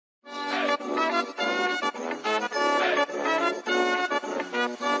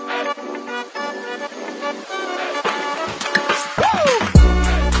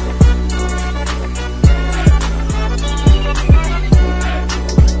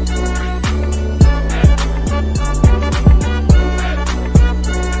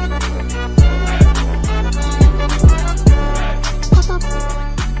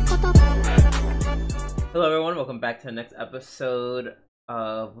the next episode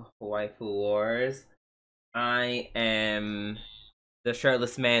of Waifu Wars. I am the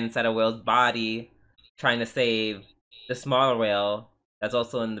shirtless man inside a whale's body trying to save the smaller whale that's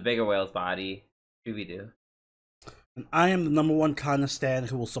also in the bigger whale's body. Scooby-Doo. And I am the #1 Kana stan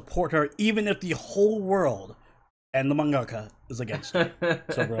who will support her even if the whole world and the mangaka is against her.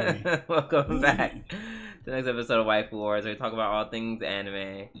 So, Brony. Welcome back to the next episode of Waifu Wars, where we talk about all things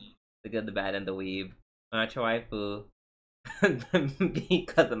anime, the good, the bad, and the weeb. I'm not your waifu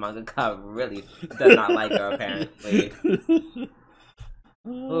because the mangaka really does not like her, apparently.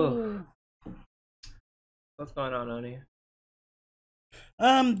 Ooh. What's going on, Oni?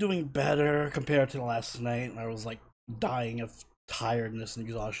 I'm doing better compared to last night. I was like dying of tiredness and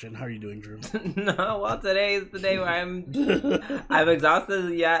exhaustion. How are you doing, Drew? No, well, today is the day where I'm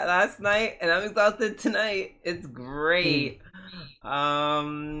exhausted. Yeah, last night, and I'm exhausted tonight. It's great.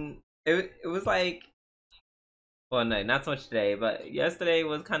 It was like, well, no, not so much today, but yesterday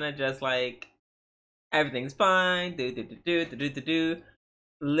was kind of just like everything's fine. Do.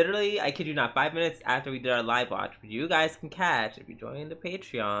 Literally, I kid you not, 5 minutes after we did our live watch, which you guys can catch if you join the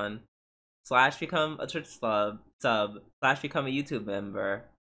Patreon / become a Twitch sub / become a YouTube member.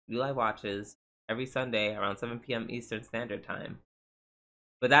 Do live watches every Sunday around 7 p.m. Eastern Standard Time.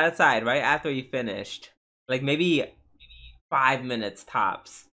 But that aside, right after we finished, like maybe 5 minutes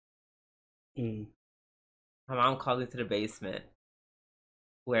tops, my mom called me to the basement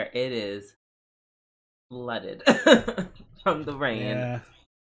where it is flooded from the rain. Yeah.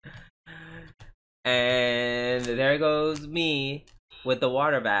 And there goes me with the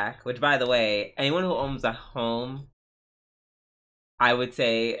water back, which, by the way, anyone who owns a home, I would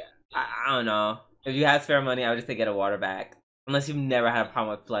say, I don't know, if you have spare money, I would just say get a water back, unless you've never had a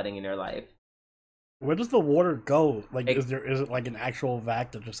problem with flooding in your life. Where does the water go? Like, is it like an actual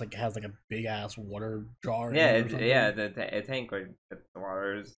vac that just like has like a big ass water jar? Yeah, a tank where the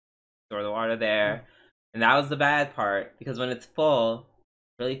water's store the water there, and that was the bad part, because when it's full,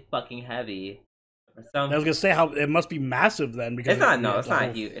 it's really fucking heavy. I was gonna say how it must be massive then, because it's not. No, it's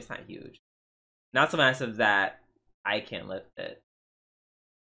not huge. It's not huge. Not so massive that I can't lift it,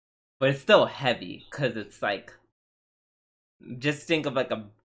 but it's still heavy because it's like, just think of like a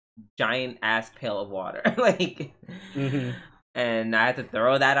giant ass pail of water, like. And I had to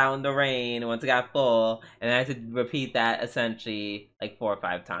throw that out in the rain once it got full, and I had to repeat that essentially like 4 or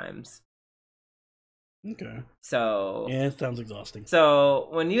 5 times. Okay. So yeah, it sounds exhausting. So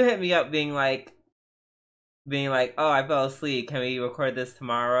when you hit me up being like, oh, I fell asleep, can we record this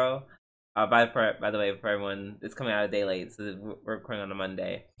tomorrow? By the way, for everyone, it's coming out a day late, so we're recording on a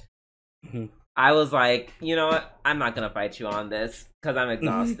Monday. I was like, you know what? I'm not gonna fight you on this because I'm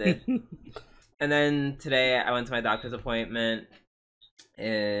exhausted. And then today I went to my doctor's appointment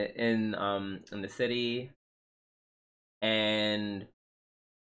in the city, and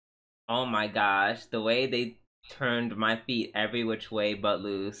oh my gosh, the way they turned my feet every which way but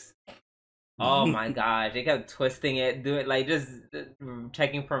loose. Oh my gosh, they kept twisting it, do it like just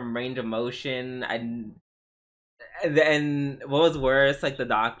checking from range of motion. And what was worse, like the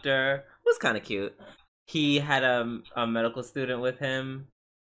doctor was kind of cute. He had a medical student with him.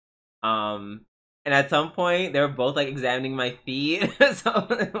 And at some point they were both like examining my feet. So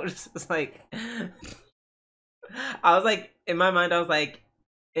it was just like, I was like, in my mind, I was like,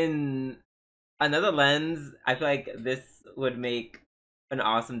 in another lens, I feel like this would make an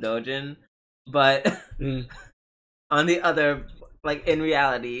awesome dojin. But on the other, like in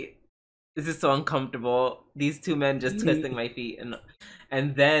reality, this is so uncomfortable. These two men just twisting my feet,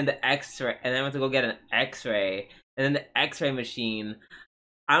 and then the X-ray, and then I went to go get an X-ray, and then the X-ray machine.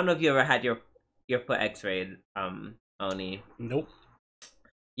 I don't know if you ever had your foot X-rayed, Oni. Nope.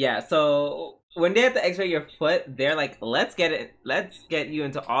 Yeah, so when they have to X-ray your foot, they're like, let's get you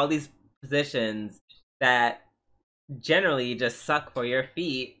into all these positions that generally just suck for your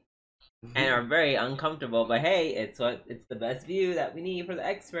feet. And are very uncomfortable, but hey, it's the best view that we need for the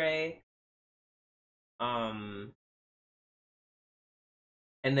X-ray. And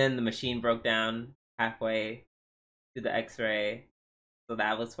then the machine broke down halfway to the X-ray, so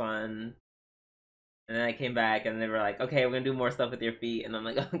that was fun. And then I came back, and they were like, "Okay, we're gonna do more stuff with your feet," and I'm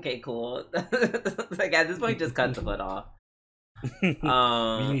like, "Okay, cool." Like at this point, just cut the foot off. We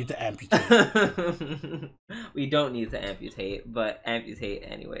need to amputate. We don't need to amputate, but amputate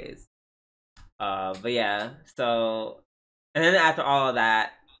anyways. But yeah, so, and then after all of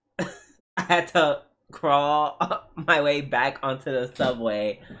that, I had to crawl my way back onto the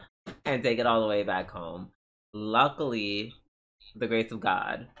subway and take it all the way back home. Luckily, the grace of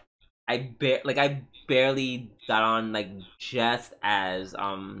God, I barely got on, like, just as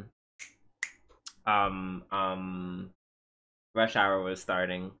Rush Hour was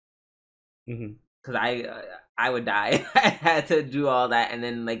starting. Mm-hmm. Because I would die. I had to do all that and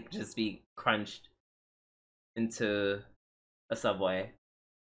then like just be crunched into a subway.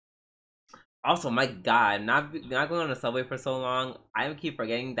 Also, my God, not going on a subway for so long, I keep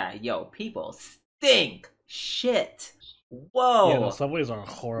forgetting that people stink shit. Whoa. Yeah, the subways are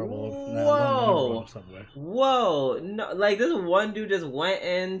horrible. No, don't ever go on a subway. Whoa. No, like this one dude just went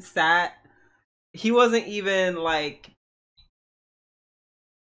in, sat. He wasn't even like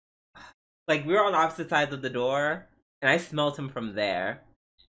we were on opposite sides of the door, and I smelled him from there.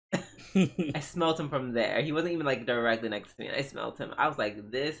 I smelled him from there. He wasn't even like directly next to me. And I smelled him. I was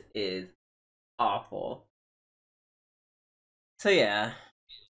like, this is awful. So yeah,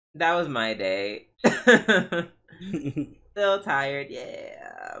 that was my day. Still tired,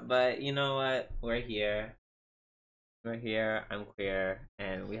 yeah. But you know what? We're here. We're here. I'm queer,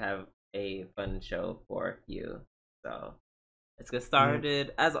 and we have a fun show for you. So let's get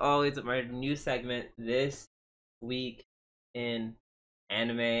started. As always, with my new segment this week in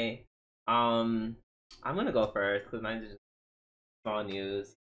anime. I'm gonna go first because mine's just small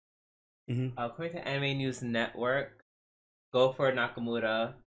news. According to Anime News Network, Go for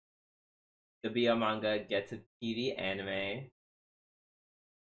Nakamura, the BL manga, gets a TV anime.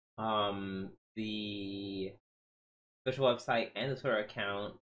 The official website and the Twitter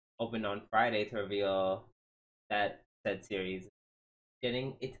account opened on Friday to reveal that said series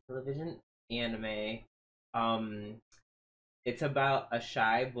getting a television anime. It's about a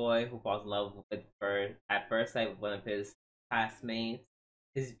shy boy who falls in love with at first sight with one of his classmates,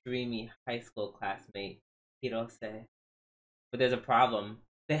 his dreamy high school classmate, Hirose. But there's a problem.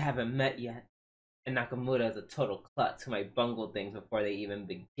 They haven't met yet. And Nakamura is a total klutz who might bungle things before they even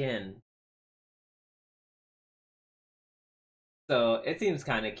begin. So it seems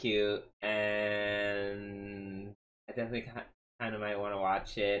kind of cute, and I definitely kind of might want to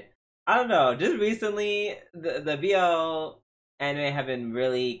watch it. I don't know. Just recently, the BL anime have been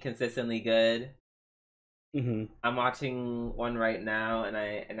really consistently good. I'm watching one right now, and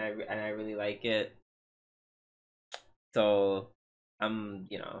I really like it. So I'm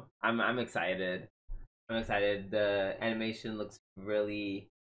excited. I'm excited. The animation looks really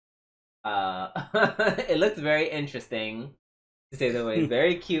it looks very interesting, to say the way.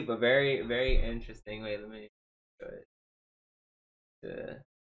 Very cute, but very, very interesting. Wait, let me show it to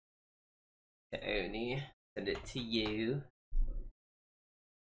Oni. Send it to you.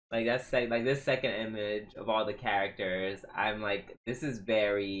 Like that's like this second image of all the characters. I'm like, this is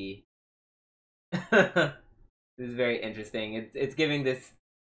very this is very interesting. It's giving this,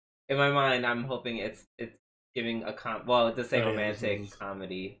 in my mind, I'm hoping it's giving a it's a say romantic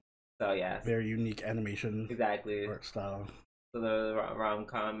comedy. So yeah, very unique animation, exactly, art style. So the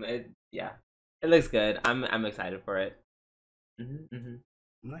rom-com, it looks good. I'm excited for it.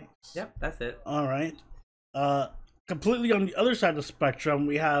 Nice. Yep, that's it. All right. Completely on the other side of the spectrum,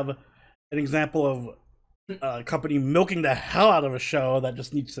 we have an example of a company milking the hell out of a show that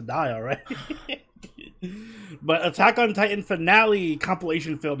just needs to die already. But Attack on Titan finale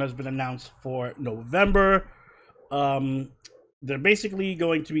compilation film has been announced for November. They're basically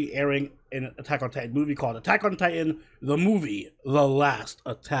going to be airing an Attack on Titan movie called Attack on Titan, the movie, The Last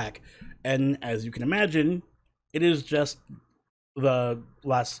Attack. And as you can imagine, it is just the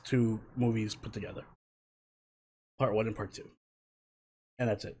last two movies put together. Part 1 and Part 2. And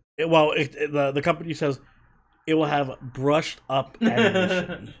that's it. The company says it will have brushed up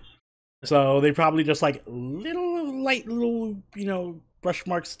animation. So they probably just like light little, brush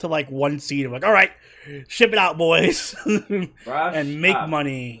marks to like one scene. Like, all right, ship it out, boys, and make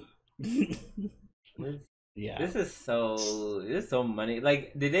money. Yeah, this is so money.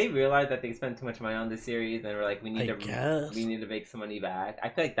 Like, did they realize that they spent too much money on this series and were like, we need to make some money back? I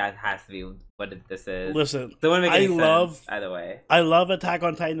feel like that has to be what this is. Listen, so I love sense, either way. I love Attack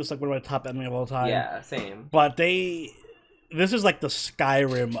on Titan. It's like one of my top anime of all time. Yeah, same. But this is like the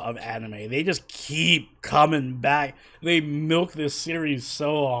Skyrim of anime. They just keep coming back. They milk this series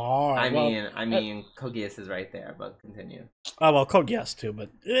so hard. I mean, Kogias is right there, but continue. Oh well, Kogias too, but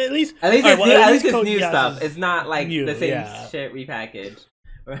at least it's new stuff. It's not like the same shit repackaged.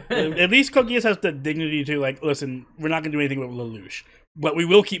 At least Kogias has the dignity to like, listen, we're not gonna do anything with Lelouch, but we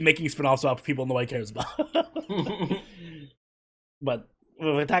will keep making spin-offs about people nobody cares about. But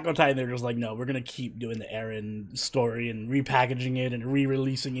with Attack on Titan, they're just like, no, we're gonna keep doing the Eren story and repackaging it and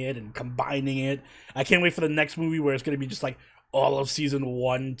re-releasing it and combining it. I can't wait for the next movie where it's gonna be just like all of season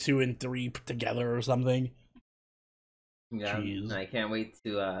 1, 2, and 3 put together or something. Yeah, jeez. I can't wait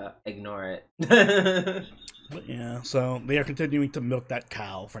to ignore it. But yeah, so they are continuing to milk that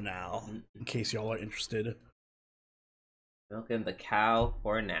cow for now, in case y'all are interested. Milking the cow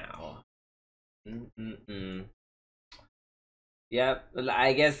for now. Yep,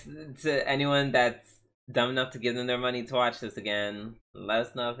 I guess to anyone that's dumb enough to give them their money to watch this again, let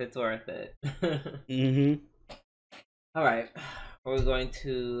us know if it's worth it. All right, we're going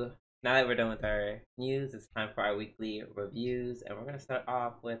to, now that we're done with our news, it's time for our weekly reviews, and we're going to start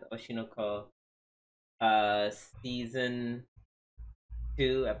off with Oshinoko, season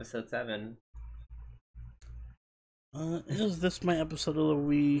 2, episode 7. Is this my episode of the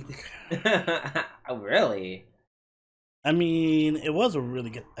week? Oh, really? I mean, it was a really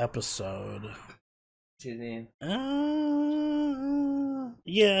good episode. Excuse me.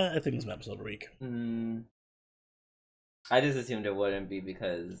 Yeah, I think it's my episode of the week. I just assumed it wouldn't be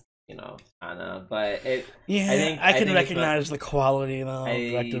because, you know, Kana, but it. Yeah, I can recognize the quality, though,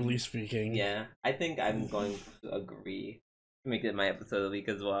 objectively speaking. Yeah, I think I'm going to agree. Make it my episode of the week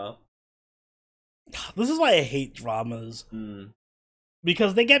as well. This is why I hate dramas.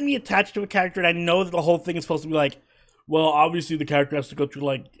 Because they get me attached to a character, and I know that the whole thing is supposed to be like, well, obviously the character has to go through,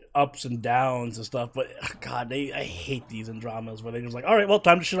 like, ups and downs and stuff, but, God, I hate these in dramas where they're just like, alright, well,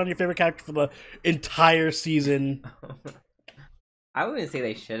 time to shit on your favorite character for the entire season. I wouldn't say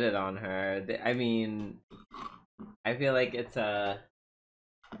they shitted on her. I mean, I feel like it's a...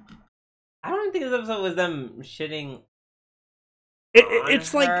 I don't think this episode was them shitting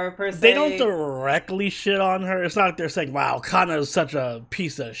it's like, per se. They don't directly shit on her. It's not like they're saying, wow, Kana is such a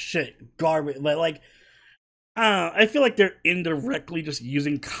piece of shit, garbage. But, like, I feel like they're indirectly just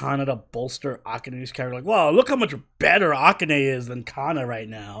using Kana to bolster Akane's character. Like, wow, look how much better Akane is than Kana right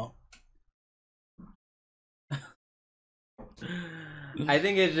now. I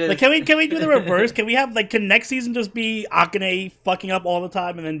think it's just... Like, can we do the reverse? Can we have, like, can next season just be Akane fucking up all the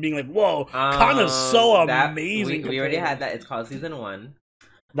time and then being like, whoa, Kana's so amazing. We already had that. It's called season 1.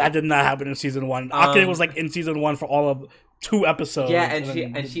 That did not happen in season 1. Akane was, like, in season 1 for all of 2 episodes. Yeah,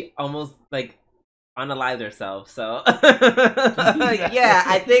 and she almost, like, unalived herself, so... yeah,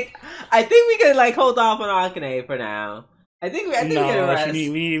 I think we can, like, hold off on Akane for now. I think we can rest.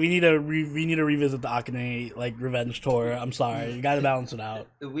 We need to revisit the Akane, like, revenge tour. I'm sorry, you gotta balance it out.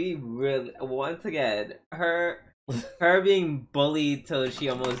 We really, once again, her being bullied till she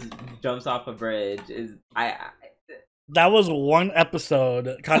almost jumps off a bridge is That was 1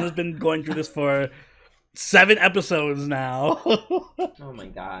 episode. Kana's been going through this for 7 episodes now. Oh my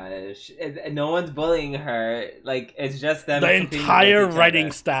gosh. No one's bullying her. Like, it's just them. The entire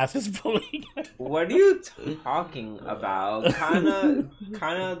writing staff is bullying her. What are you talking about?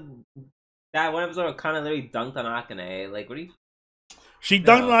 Kana, that one episode of Kana literally dunked on Akane. Like, what are you... She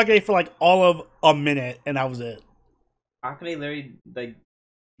dunked on Akane for, like, all of a minute, and that was it. Akane literally, like...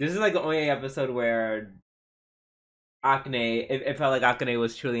 This is, like, the only episode where Akane... It felt like Akane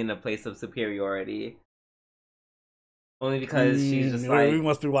was truly in a place of superiority. Only because she's just like... We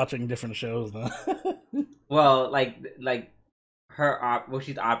must be watching different shows, though. Well, like her...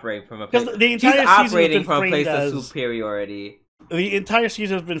 she's operating from a place... She's operating from a place of superiority. The entire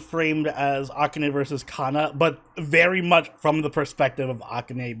season has been framed as Akane versus Kana, but very much from the perspective of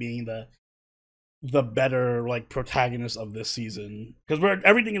Akane being the better, like, protagonist of this season. Because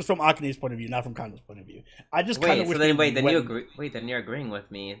everything is from Akane's point of view, not from Kana's point of view. I just kind of wish... then you're agreeing with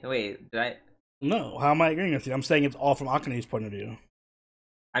me. Wait, did I... No, how am I agreeing with you? I'm saying it's all from Akane's point of view.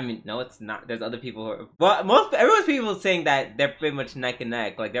 I mean, no, it's not. There's other people who are... Well, everyone's people saying that they're pretty much neck and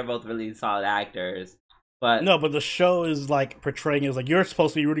neck. Like, they're both really solid actors. But... No, but the show is, like, portraying it as, like, you're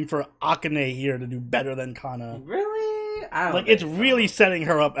supposed to be rooting for Akane here to do better than Kana. Really? I don't like, it's really setting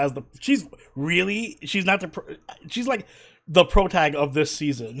her up as the... She's not the... She's, like, the protag of this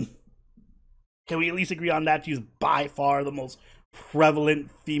season. Can we at least agree on that? She's by far the most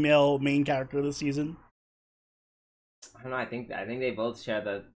prevalent female main character of the season. I don't know. I think they both share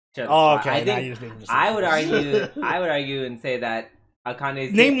the. Okay. I would argue and say that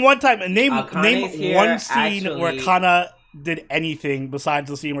Akane's name one one scene actually... where Kana did anything besides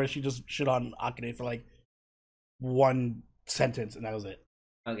the scene where she just shit on Akane for like 1 sentence and that was it.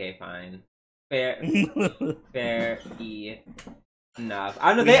 Okay, fine. Fair enough.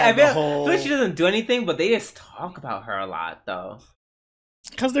 I don't know. I feel like she doesn't do anything, but they just talk about her a lot, though.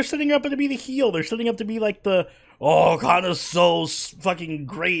 Because they're setting her up to be the heel. They're setting up to be like Kana's so fucking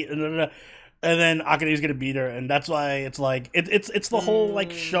great, and then Akane's gonna beat her, and that's why it's like it's the whole like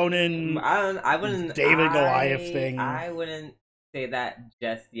shonen. I wouldn't David Goliath thing. I wouldn't say that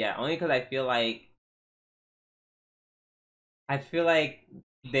just yet, only because I feel like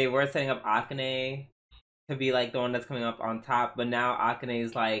they were setting up Akane to be like the one that's coming up on top, but now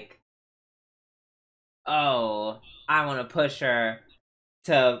Akane's like oh, I want to push her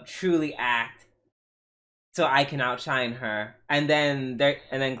to truly act so I can outshine her. And then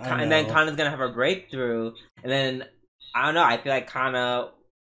Kana's gonna have a breakthrough, and then I don't know. I feel like Kana,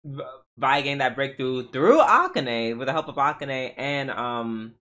 by getting that breakthrough through Akane, with the help of Akane and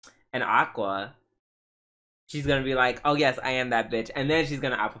Aqua, she's gonna be like, "Oh yes, I am that bitch," and then she's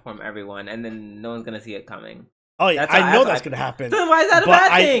gonna outperform everyone, and then no one's gonna see it coming. Oh yeah, I know that's gonna happen. So why is that a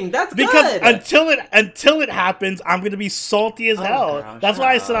bad thing? That's because good. until it happens, I'm gonna be salty as hell. Gosh, that's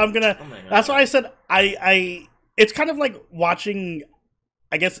why I said I'm gonna. Oh that's why I said I. It's kind of like watching.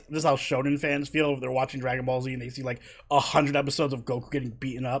 I guess this is how Shonen fans feel if they're watching Dragon Ball Z and they see like 100 episodes of Goku getting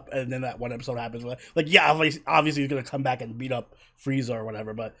beaten up, and then that one episode happens. Like, yeah, obviously he's gonna come back and beat up Frieza or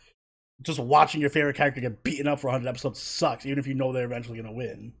whatever, but just watching your favorite character get beaten up for 100 episodes sucks, even if you know they're eventually gonna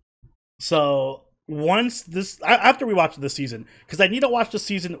win. So once after we watch this season, because I need to watch the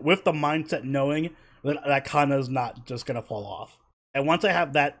season with the mindset knowing that Kana's not just gonna fall off, and once I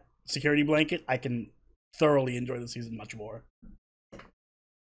have that security blanket, I can thoroughly enjoy the season much more.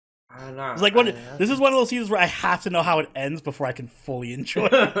 I don't know. It's like this is one of those seasons where I have to know how it ends before I can fully enjoy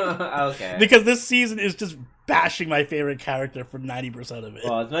it. Okay. Because this season is just bashing my favorite character for 90% of it.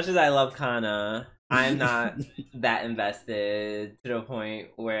 Well, as much as I love Kana, I'm not that invested to the point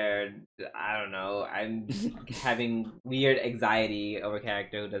where I don't know. I'm having weird anxiety over a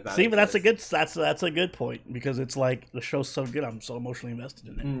character who does not. See, but that's a good point, because it's like the show's so good, I'm so emotionally invested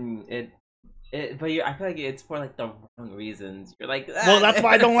in it. But I feel like it's for like the wrong reasons. You're like, well, that's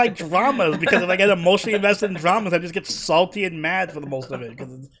why I don't like dramas, because if I get emotionally invested in dramas, I just get salty and mad for the most of it.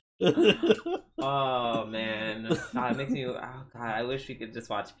 Oh man, God, it makes me. Oh God, I wish we could just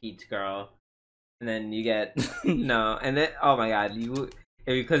watch Peach Girl, and then you get no, and then oh my God,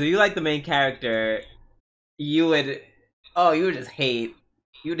 because if you like the main character, you would just hate.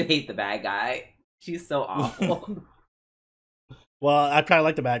 You'd hate the bad guy. She's so awful. Well, I kind of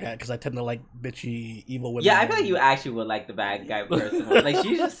like the bad guy because I tend to like bitchy, evil women. Yeah, I feel like you actually would like the bad guy personally. Like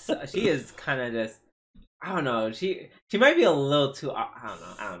she is kind of just, I don't know. She might be a little too. I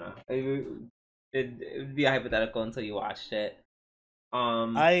don't know. It would be hypothetical until you watched it.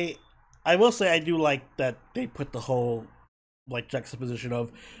 I will say I do like that they put the whole like juxtaposition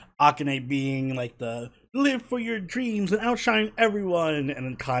of Akane being like the live for your dreams and outshine everyone, and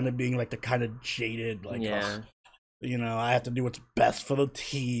then Kana being like the kind of jaded like. Yeah. You know, I have to do what's best for the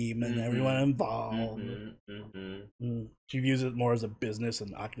team and everyone involved. She views it more as a business,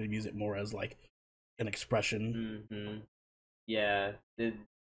 and Akane views it more as like an expression. Yeah,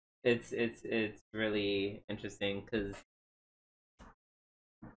 it's really interesting because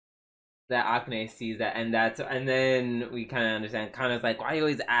that Akane sees that, and then we kind of understand. Kana's like, why you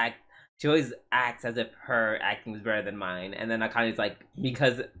always act? She always acts as if her acting is better than mine, and then Akane's like,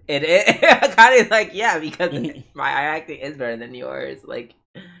 because Akane's like, yeah, because my acting is better than yours, like,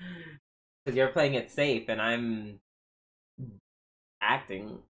 because you're playing it safe and I'm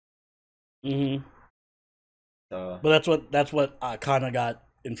acting. So, but that's what Kana got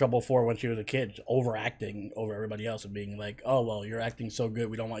in trouble for when she was a kid, overacting over everybody else and being like, oh well, you're acting so good,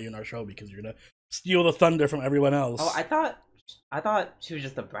 we don't want you in our show because you're gonna steal the thunder from everyone else. Oh, I thought she was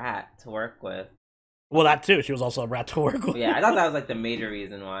just a brat to work with. Well, that too. She was also a brat to work with. Yeah, I thought that was like the major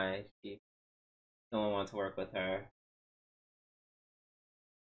reason why no one wanted to work with her.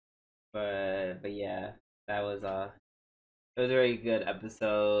 But yeah, that was it was a very good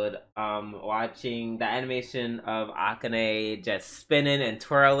episode. Watching the animation of Akane just spinning and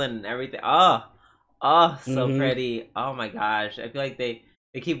twirling and everything. Oh, so pretty. Oh my gosh, I feel like they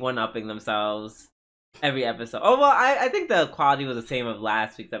keep one-upping themselves every episode. Oh well, I think the quality was the same of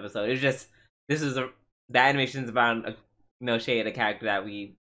last week's episode. It's just the animation's about no shade, a character that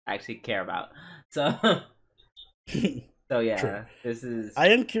we actually care about. So so yeah, true. This is. I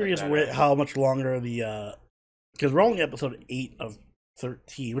am curious how much longer the because we're only episode 8 of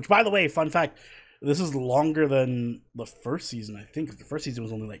 13. Which, by the way, fun fact, this is longer than the first season. I think the first season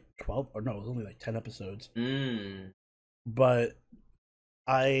was only like 12, or no, it was only like 10 episodes. But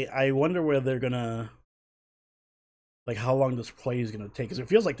I wonder where they're gonna. Like, how long this play is going to take. Because it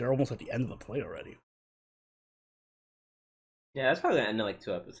feels like they're almost at the end of the play already. Yeah, that's probably going to end in, like,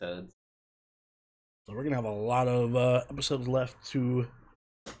 2 episodes. So we're going to have a lot of episodes left to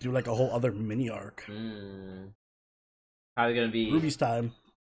do, like, a whole other mini-arc. Probably going to be... Ruby's time.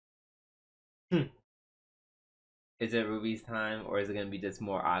 Is it Ruby's time, or is it going to be just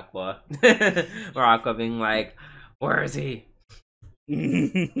more Aqua? More Aqua being like, where is he?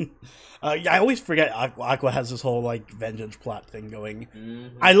 Yeah, I always forget Aqua has this whole like vengeance plot thing going.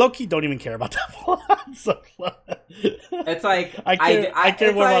 I low-key don't even care about that plot. So It's like I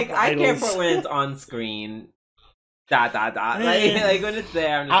care more about the I care idols. for when it's on screen. Dot. Like when it's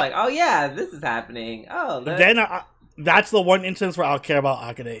there, I'm just like, oh yeah, this is happening. Oh, then that's the one instance where I'll care about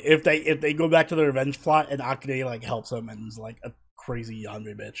Akane. If they go back to the revenge plot and Akane like helps him and is like a crazy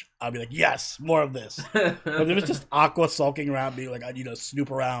yandere bitch, I'll be like, yes, more of this. But if it's just Aqua sulking around, being like, I need to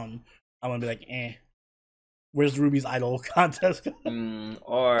snoop around, I'm gonna be like, eh. Where's Ruby's idol contest?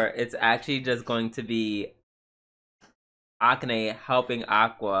 Or it's actually just going to be Akane helping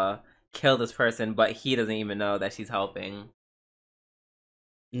Aqua kill this person, but he doesn't even know that she's helping.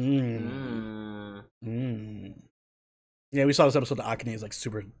 Yeah, we saw this episode that Akane is like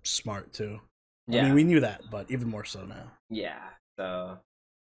super smart too. Yeah. I mean, we knew that, but even more so now. Yeah, so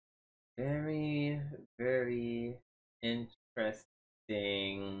very, very interesting.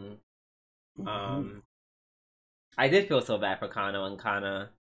 I did feel so bad for Kana when Kana,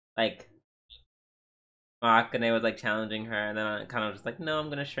 like, Akane was like challenging her, and then Kana was just like, no, I'm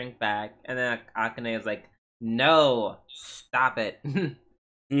gonna shrink back. And then Akane was like, no, stop it.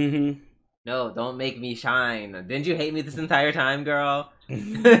 No, don't make me shine. Didn't you hate me this entire time, girl?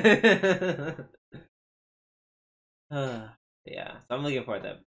 Yeah, so I'm looking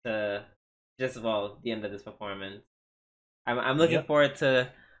forward to just, well, the end of this performance. I'm looking forward to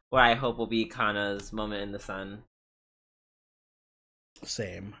what I hope will be Kana's moment in the sun.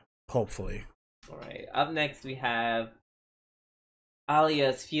 Same. Hopefully. Alright, up next we have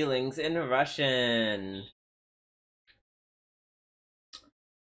Alia's feelings in Russian.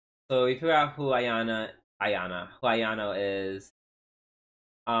 So we figure out who Ayano is.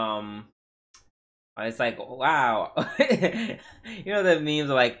 It's like, wow. You know the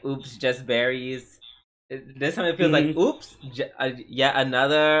memes are like, oops, just berries. This time it feels like, oops, yet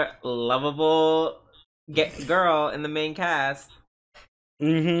another lovable girl in the main cast.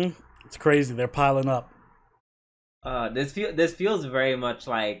 It's crazy. They're piling up. This feels very much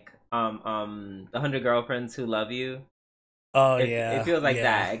like the 100 Girlfriends Who Love You. Oh, it feels like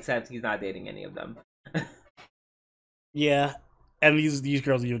that, except he's not dating any of them. Yeah, and these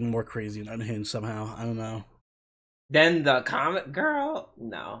girls are even more crazy and unhinged somehow. I don't know. Then the comic girl,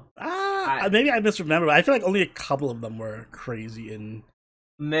 no. Maybe I misremember. I feel like only a couple of them were crazy and.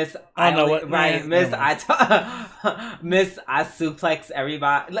 Miss I suplex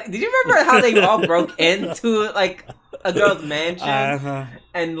everybody. Like, did you remember how they all broke into like a girl's mansion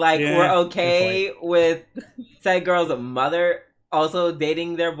and like were okay with said girl's mother also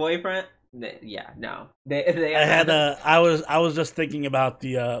dating their boyfriend? Yeah, no. I was just thinking about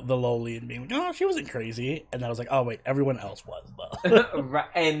the lowly and being like, oh, she wasn't crazy, and I was like, oh wait, everyone else was though. Right,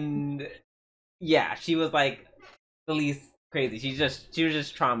 and yeah, she was like the least crazy. She was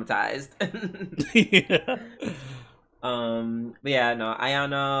just traumatized. But yeah, no,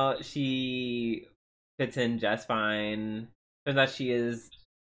 Ayano, she fits in just fine. Turns out she is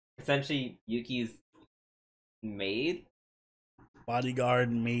essentially Yuki's maid, bodyguard,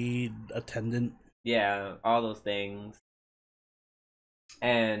 maid, attendant. Yeah, all those things.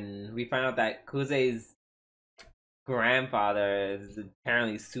 And we find out that Kuze's grandfather is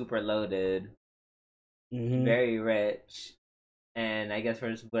apparently super loaded, very rich. And I guess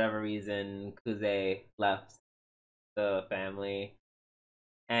for just whatever reason, Kuze left the family.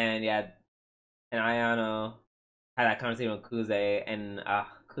 And yeah, and Ayano had that conversation with Kuze, and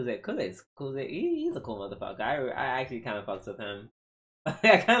Kuze, he's a cool motherfucker. I actually kind of fucks with him. I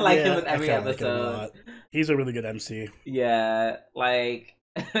kind of like him with every episode. Like he's a really good MC. Yeah, like,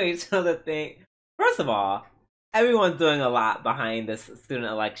 so the thing, first of all, everyone's doing a lot behind this student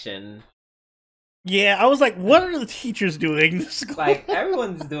election. Yeah, I was like, what are the teachers doing? Like,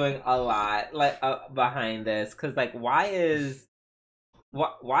 everyone's doing a lot, like, behind this, because, like, why is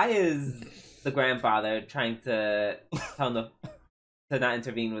the grandfather trying to tell him to not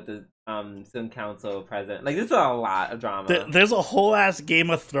intervene with the student council president? Like, this is a lot of drama. There's a whole ass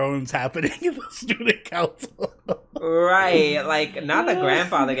Game of Thrones happening in the student council. Right, like, not the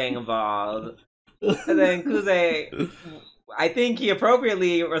grandfather getting involved. And then Kuze, I think he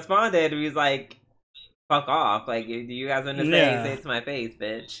appropriately responded. He's like, fuck off. Like, do you guys want to say it to my face,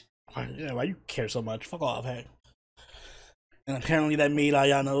 bitch? Why you care so much? Fuck off, hey. And apparently that made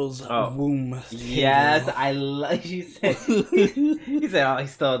Ayano's womb. Yes, I love. He said, "Oh, he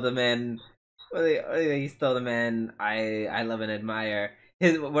stole the man. He stole the man I love and admire.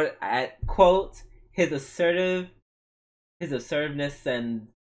 His quote: his assertiveness sends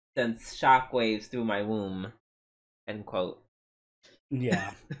shockwaves through my womb." End quote.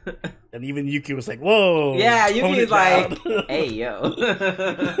 Yeah. And even Yuki was like, whoa. Yeah, Yuki's like, hey, yo.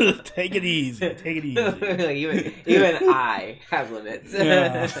 Take it easy. Take it easy. even I have limits.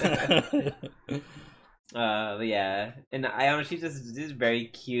 But yeah, and I don't know, she's very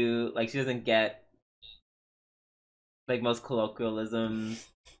cute. Like she doesn't get like most colloquialisms.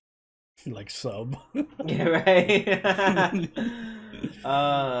 Like sub. Yeah, right.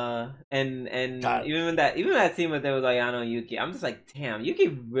 And God. even that scene with there was Ayano and Yuki, I'm just like, damn, Yuki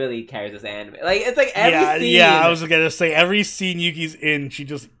really carries this anime. Like it's like every Yeah, scene. yeah. I was gonna say every scene Yuki's in, she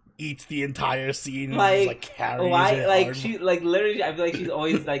just eats the entire scene and just like carries why? it Like hard. she like literally, I feel like she's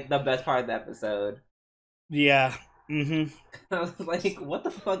always like the best part of the episode. Yeah. Mm-hmm. I was like, what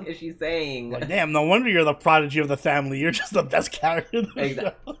the fuck is she saying? Like, damn, no wonder you're the prodigy of the family. You're just the best character in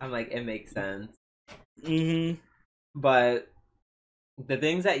the show. I'm like, it makes sense. Mm-hmm. But the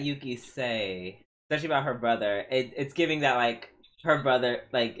things that Yuki say, especially about her brother, it's giving that like her brother,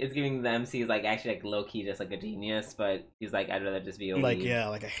 like it's giving the MC is like actually like low key just like a genius, but he's like, I'd rather just be a Like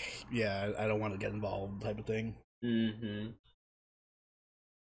lead. yeah, I don't want to get involved type of thing. Mm-hmm.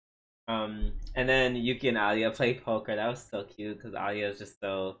 And then Yuki and Alia play poker. That was so cute because Alia is just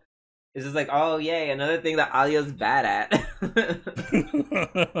so. It's just like, oh yay, another thing that Alia's bad at.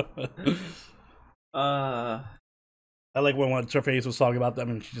 I like when what's her face was talking about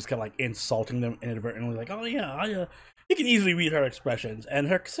them and she just kind of like insulting them inadvertently, like, oh yeah, Alia, you can easily read her expressions, and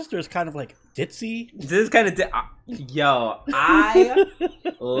her sister is kind of like ditzy. This is kind of yo, I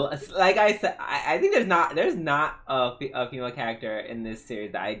like I said, I think there's not a female character in this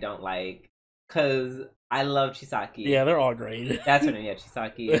series that I don't like because I love Chisaki. Yeah, they're all great. That's her name, yeah,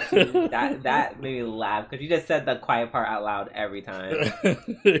 Chisaki. That made me laugh because you just said the quiet part out loud every time.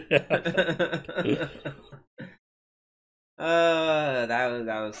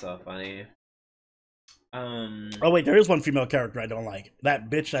 That was so funny. Oh wait, there is one female character I don't like. That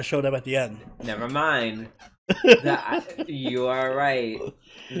bitch that showed up at the end. Never mind. You are right.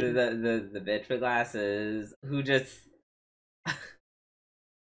 The bitch with glasses who just.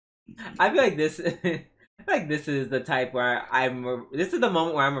 I feel like this. I feel like this is the type where I'm. This is the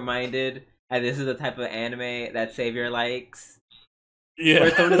moment where I'm reminded, and this is the type of anime that Savior likes. Yeah,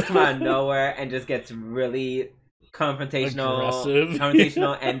 where someone just come out of nowhere and just gets really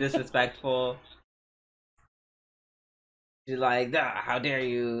confrontational and disrespectful. She's like, how dare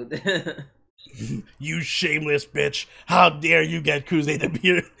you? You shameless bitch. How dare you get Kuze to be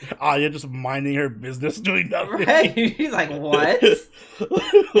here? Aya just minding her business, doing nothing. Right? She's like, what?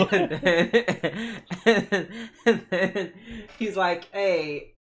 and then he's like,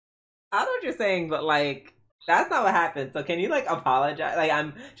 hey, I know what you're saying, but like, that's not what happened. So can you like apologize? Like,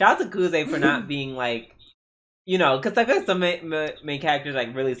 shout out to Kuze for not being like, you know, because I feel like some main characters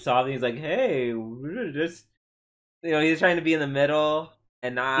like really soft. And he's like, hey, just, you know, he's trying to be in the middle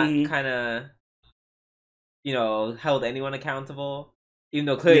and not kind of, you know, held anyone accountable. Even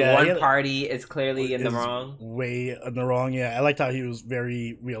though clearly one party is clearly in the wrong. Way in the wrong, yeah. I liked how he was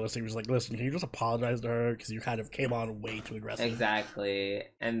very realistic. He was like, listen, can you just apologize to her? Because you kind of came on way too aggressive. Exactly.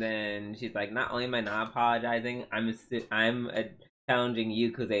 And then she's like, not only am I not apologizing, I'm challenging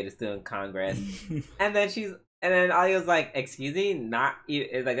you, Kuze, to still in Congress. and then Alia's like, excuse me? Not you.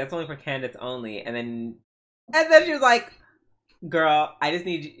 It's like, that's only for candidates only. And then she was like, girl, I just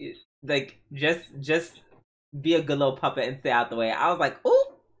need you, like, just be a good little puppet and stay out the way. I was like, ooh.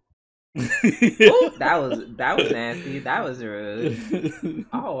 Ooh, that was nasty. That was rude.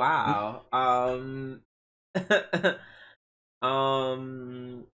 Oh wow.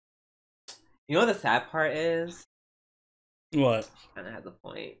 You know what the sad part is? What? She kind of has a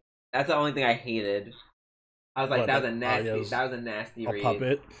point. That's the only thing I hated. I was like, that was a nasty read.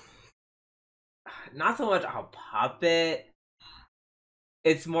 Puppet. Not so much a puppet.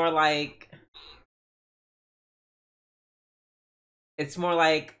 It's more like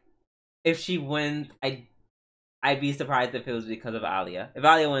if she wins, I'd be surprised if it was because of Alia. If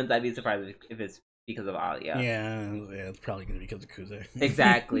Alia wins, I'd be surprised if it's because of Alia. Yeah, it's probably gonna be because of Kuze.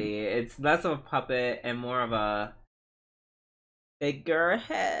 Exactly. It's less of a puppet and more of a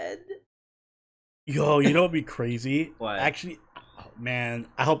figurehead. Yo, you know what'd be crazy? What? Actually, oh, man,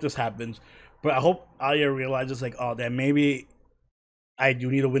 I hope this happens. But I hope Alia realizes, like, oh, damn, maybe I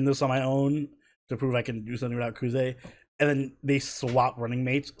do need to win this on my own to prove I can do something without Kuze. And then they swap running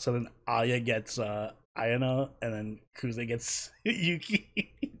mates. So then Alia gets Ayana, and then Kuze gets Yuki.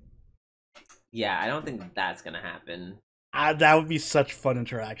 Yeah, I don't think that's gonna happen. That would be such fun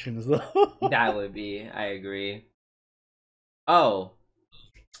interactions, though. That would be. I agree. Oh,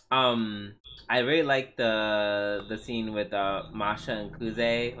 I really like the scene with Masha and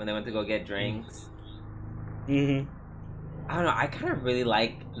Kuze when they went to go get drinks. Mm-hmm. I don't know. I kind of really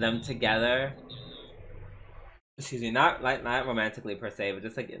like them together. Excuse me, not romantically per se, but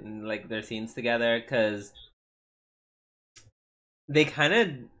just like in like their scenes together, because they kind of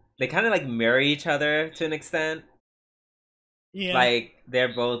they kind of like mirror each other to an extent. Yeah. Like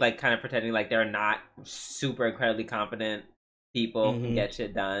they're both like kind of pretending like they're not super incredibly competent people who can get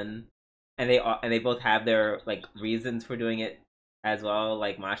shit done, and they both have their like reasons for doing it as well.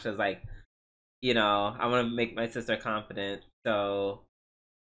 Like Masha's like, I want to make my sister confident, so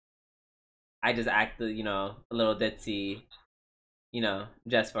I just act, a little ditzy,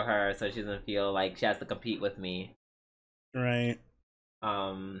 just for her, so she doesn't feel like she has to compete with me. Right.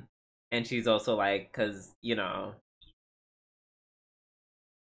 And she's also like, cause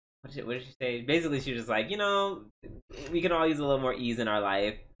what did she say? Basically, she was just like, we can all use a little more ease in our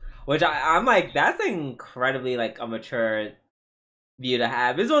life, which I'm like, that's incredibly like a mature view to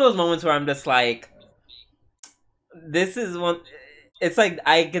have. It's one of those moments where I'm just like, this is one. It's like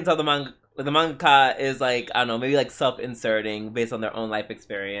I can tell the mangaka is like, I don't know, maybe like self-inserting based on their own life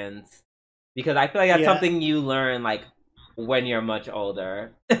experience, because I feel like that's something you learn like when you're much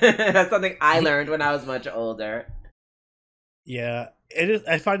older. That's something I learned when I was much older. Yeah, it is.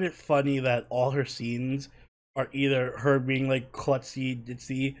 I find it funny that all her scenes are either her being like klutzy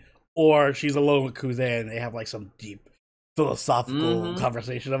ditzy, or she's alone with Kuze and they have like some deep philosophical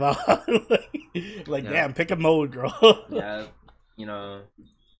conversation about like damn, pick a mode, girl. Yeah,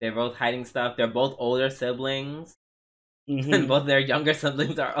 they're both hiding stuff. They're both older siblings, and both their younger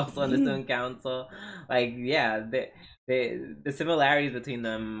siblings are also in the student council. Like, yeah, the similarities between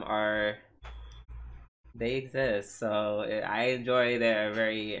them they exist. So I enjoy their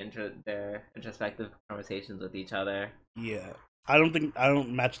their introspective conversations with each other. Yeah, I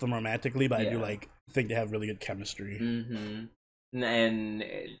don't match them romantically, but I do think they have really good chemistry.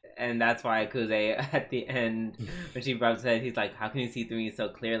 And that's why Kuze at the end, when she brought said, he's like, "How can you see through me so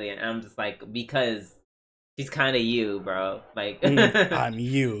clearly?" And I'm just like, because she's kind of you, bro. Like, I'm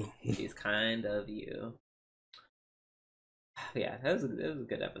you. She's kind of you. Yeah, it was a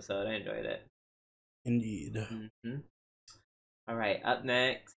good episode. I enjoyed it. Indeed. All right, up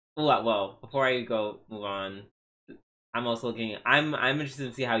next. Well, before I move on, I'm also looking. I'm interested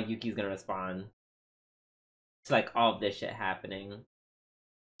to see how Yuki's gonna respond to like all of this shit happening.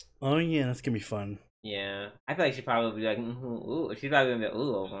 Oh yeah, that's gonna be fun. Yeah, I feel like she'd probably be like, ooh, she's probably gonna be,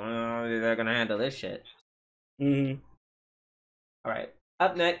 ooh, they're gonna handle this shit. All right,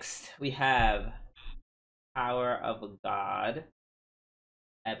 up next we have Power of a God,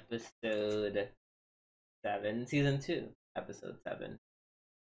 episode 7, season 2, episode 7.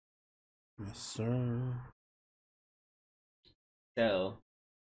 Yes, sir. So,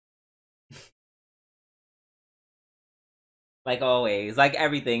 like always, like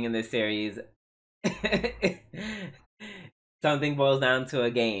everything in this series, something boils down to a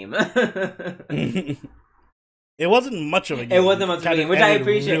game. It wasn't much of a game. It wasn't much of a game, which I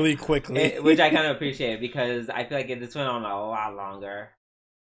appreciate. Really quickly. Which I kind of appreciate, because I feel like this went on a lot longer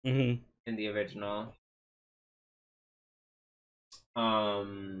in the original.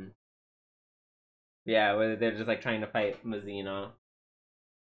 Yeah, where they're just like trying to fight Mazino.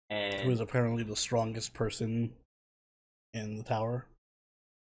 And who is apparently the strongest person in the tower.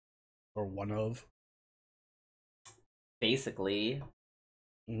 Or one of. Basically.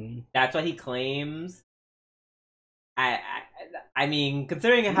 That's what he claims. I mean,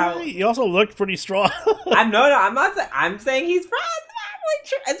 considering how he also looked pretty strong. I'm not saying. I'm saying he's probably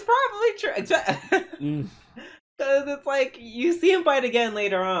true. It's probably true. Because it's like you see him fight again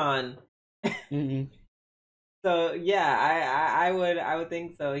later on. So yeah, I would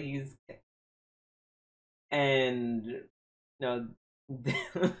think so. And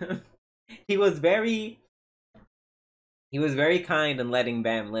he was very kind in letting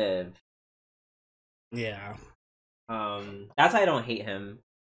Bam live. Yeah. That's why I don't hate him,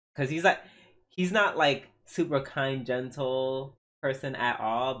 because he's not like super kind, gentle person at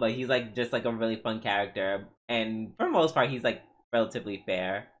all, but he's like just like a really fun character, and for the most part he's like relatively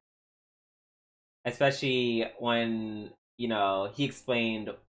fair, especially when he explained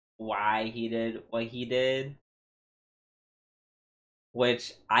why he did what he did,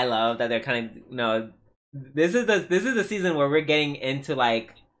 which I love that they're kind of this is the season where we're getting into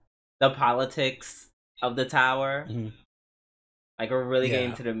like the politics of the tower. Like we're really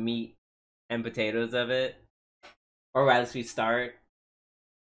getting to the meat and potatoes of it, or at least we start.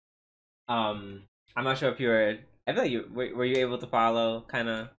 I'm not sure if you were. I feel like were you able to follow kind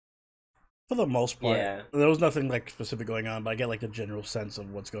of. For the most part, yeah. There was nothing like specific going on, but I get like the general sense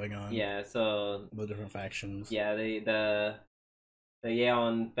of what's going on. Yeah, so the different factions. Yeah, the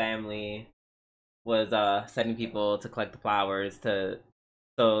Yeon family was sending people to collect the flowers to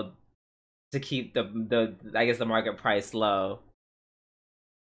keep the I guess the market price low.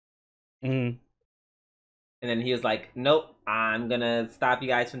 And then he was like, "Nope, I'm gonna stop you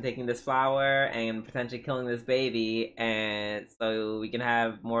guys from taking this flower and potentially killing this baby, and so we can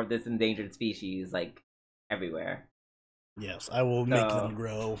have more of this endangered species like everywhere." Yes, I will make them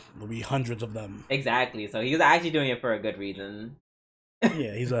grow. There'll be hundreds of them. Exactly. So he was actually doing it for a good reason.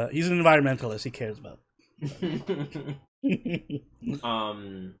 Yeah, he's an environmentalist. He cares about.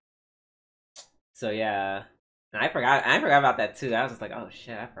 So yeah, and I forgot about that too. I was just like, oh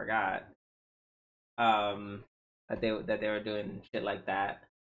shit, I forgot. That they were doing shit like that.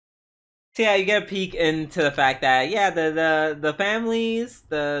 So yeah, you get a peek into the fact that yeah, the families,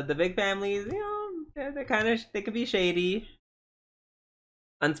 the big families, you know, they're kind of, they could be shady,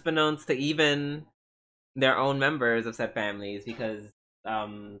 unbeknownst to even their own members of said families, because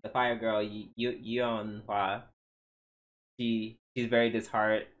the fire girl Yeonhwa, she's very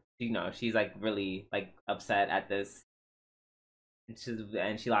disheartened. You know, she's like really like upset at this,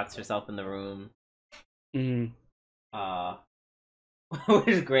 and she locks herself in the room. Mm-hmm. Which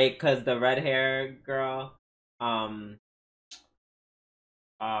is great because the red hair girl, the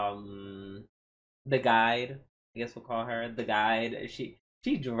guide, I guess we'll call her the guide. She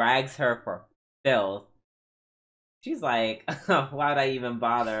drags her for filth. She's like, why would I even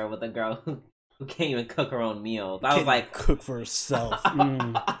bother with a girl who can't even cook her own meals? I was like, cook for herself.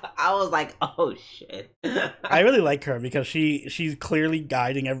 I was like, oh shit. I really like her because she's clearly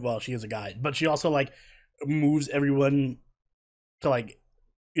guiding everyone. Well, she is a guide, but she also like moves everyone to like,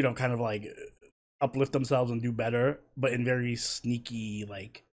 you know, kind of like uplift themselves and do better, but in very sneaky,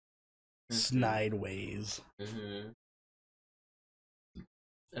 like snide ways. Mm-hmm.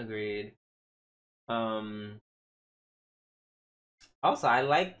 Agreed. Also, I don't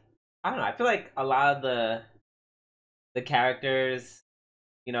know, I feel like a lot of the characters,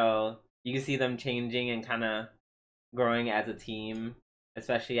 you know, you can see them changing and kind of growing as a team,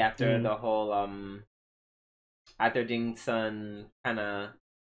 especially after the whole after Jing Sun kind of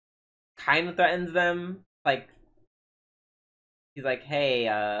threatens them. Like, he's like, hey,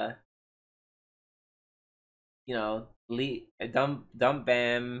 you know, dump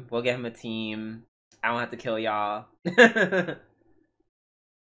Bam, we'll get him a team, I don't have to kill y'all.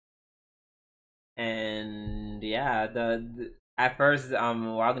 And yeah, the at first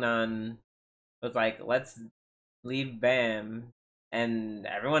Wagnon was like, let's leave Bam, and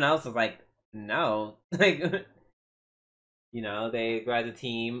everyone else was like, no. Like, you know, they go as a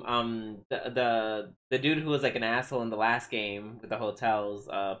team. The dude who was like an asshole in the last game with the hotels,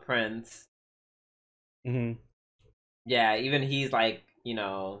 Prince. Mm-hmm. Yeah, even he's like, you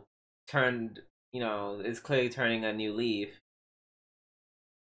know, turned, you know, is clearly turning a new leaf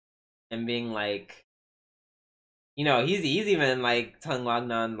and being like, you know, he's even like telling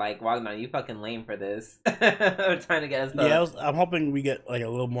Wagnon, like, Wagnon, you fucking lame for this. Trying to get us. Yeah, I'm hoping we get like a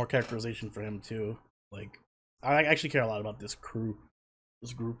little more characterization for him too. Like, I actually care a lot about this crew,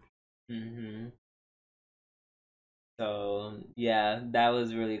 this group. Mm-hmm. So yeah, that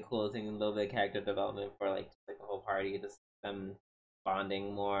was really cool. Seeing a little bit of character development for like the whole party, just them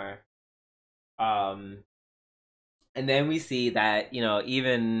bonding more. And then we see that, you know,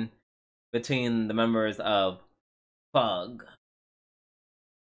 even between the members of Bug,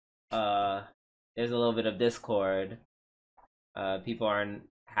 there's a little bit of discord. People aren't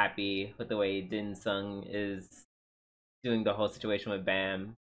happy with the way Din Sung is doing the whole situation with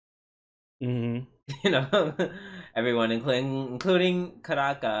Bam. Mm-hmm. You know, everyone, including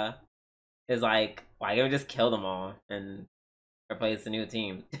Karaka, is like, why can't we just kill them all and replace the new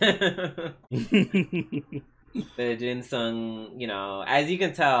team? But Jin Sung, you know, as you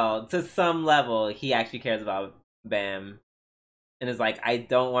can tell, to some level, he actually cares about Bam. And is like, I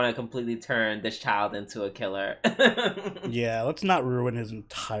don't want to completely turn this child into a killer. Yeah, let's not ruin his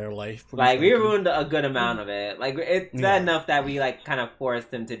entire life. Like, we ruined a good amount of it. Like, it's bad enough that we, like, kind of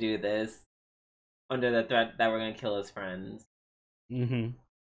forced him to do this under the threat that we're gonna kill his friends. Mm-hmm.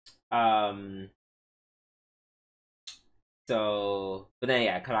 So, but then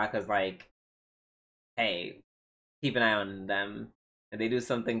yeah, Karaka's like, hey, keep an eye on them. If they do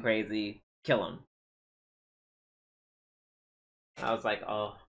something crazy, kill them. I was like,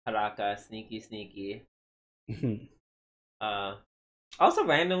 oh, Karaka, sneaky. Also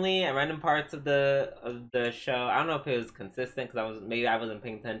randomly at random parts of the show, I don't know if it was consistent because I wasn't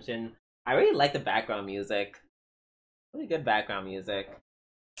paying attention. I really like the background music. Really good background music.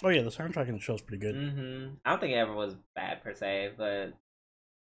 Oh yeah, the soundtrack in the show is pretty good. Mm-hmm. I don't think it ever was bad per se, but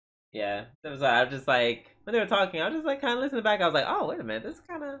yeah, I was just like, when they were talking, I was just like kind of listening back. I was like, oh wait a minute, this is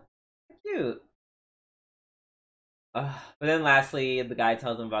kind of cute. But then lastly, the guy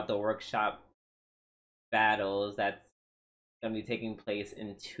tells him about the workshop battles that's gonna be taking place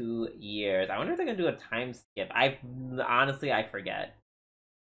in 2 years. I wonder if they're gonna do a time skip. I honestly I forget.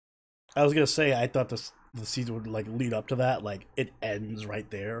 I was gonna say I thought the season would like lead up to that, like it ends right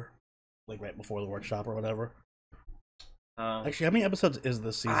there, like right before the workshop or whatever. Actually, how many episodes is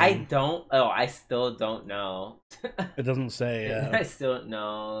this season? I don't. Oh, I still don't know. It doesn't say. Yeah. I still don't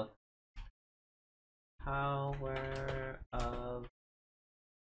know. Power of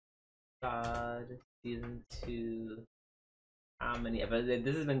God season 2. How many episodes?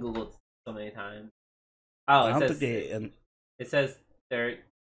 This has been googled so many times. Oh, it says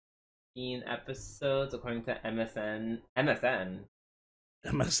 13 episodes according to MSN. MSN.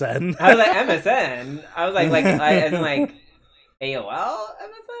 I was like MSN. I was like as in like AOL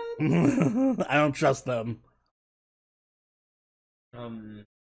MSN. I don't trust them.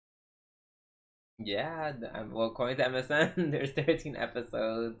 Yeah. Well, according to MSN, there's 13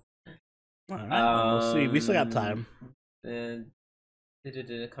 episodes. All right, we'll see. We still got time.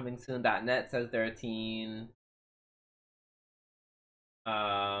 Coming soon.net says 13.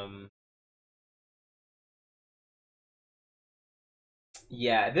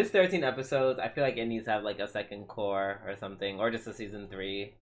 Yeah, this 13 episodes, I feel like it needs to have like a second core or something, or just a season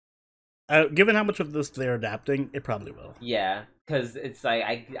 3. Given how much of this they're adapting, it probably will. Yeah, because it's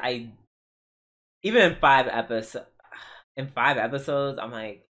like I even in 5 episodes, I'm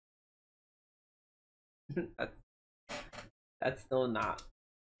like, that's still not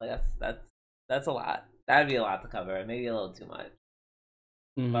like that's a lot. That'd be a lot to cover, maybe a little too much.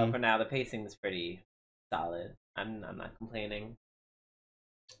 Mm-hmm. But for now, the pacing is pretty solid. I'm not complaining.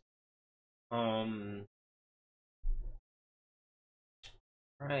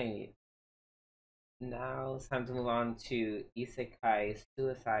 Right. Now it's time to move on to Isekai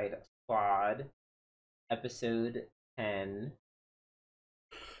Suicide Squad, episode 10.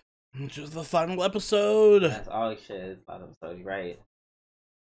 Which is the final episode. That's all shit is final episode, you're right.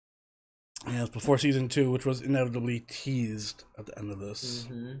 Yeah, it's before season 2, which was inevitably teased at the end of this.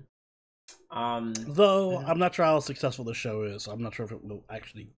 Though I'm not sure how successful the show is, so I'm not sure if it will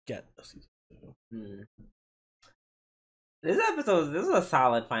actually get a season 2. This was a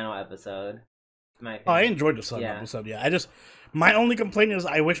solid final episode. I enjoyed the second episode. Yeah, my only complaint is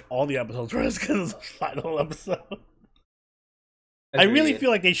I wish all the episodes were as good as the final episode. Agreed. I really feel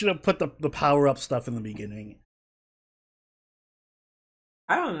like they should have put the power up stuff in the beginning.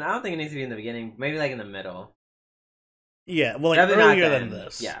 I don't think it needs to be in the beginning. Maybe like in the middle. Yeah, well, like earlier than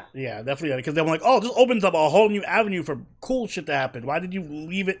this. Yeah, definitely. Because they're like, oh, this opens up a whole new avenue for cool shit to happen. Why did you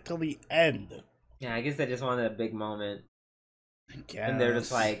leave it till the end? Yeah, I guess they just wanted a big moment. And they're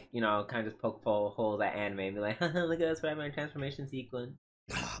just like, kind of just poke holes at anime and be like, look at us, we're having a transformation sequence.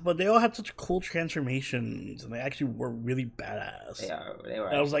 But they all had such cool transformations, and they actually were really badass. They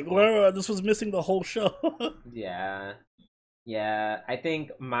were. I was like, whoa, this was missing the whole show. Yeah. I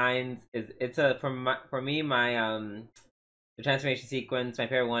think for me the transformation sequence, my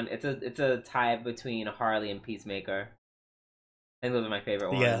favorite one. It's a tie between Harley and Peacemaker. I think those are my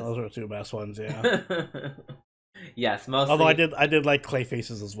favorite ones. Yeah, those are the 2 best ones. Yeah. Yes, mostly. Although I did like Clay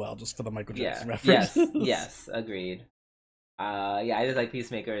Faces as well, just for the Michael Jackson reference. Yes, agreed. I just like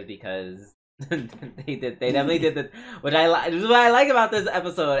Peacemaker because they definitely did the which this is what I like about this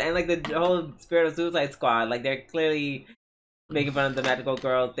episode, and like the whole spirit of Suicide Squad. Like they're clearly making fun of the magical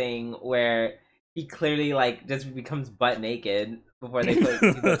girl thing, where he clearly like just becomes butt naked before he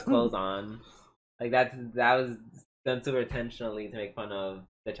puts clothes on. Like that was done super intentionally to make fun of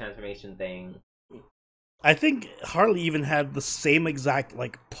the transformation thing. I think Harley even had the same exact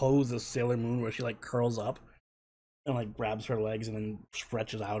like pose as Sailor Moon, where she like curls up and like grabs her legs and then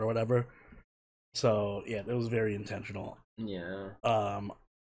stretches out or whatever. So yeah, it was very intentional. Yeah.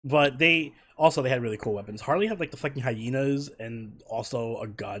 But they had really cool weapons. Harley had like the fucking hyenas and also a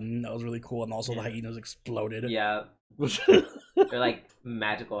gun that was really cool, and also the hyenas exploded. Yeah. They're like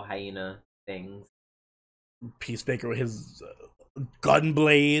magical hyena things. Peacemaker with his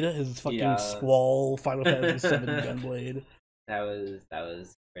gunblade, his fucking Squall Final Fantasy VII gunblade. That was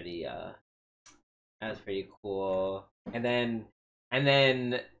pretty cool. And then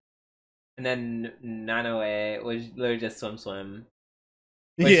Nanoe was literally just swim.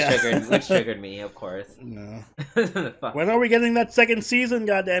 Which triggered me, of course. No. When are we getting that second season?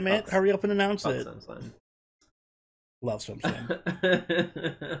 Goddamn it! Hurry up and announce it. Swim. Love swim.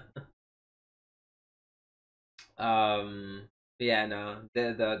 Yeah, no.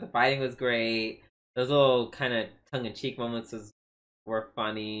 The fighting was great. Those little kind of tongue-in-cheek moments were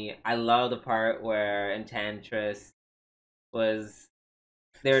funny. I love the part where Enchantress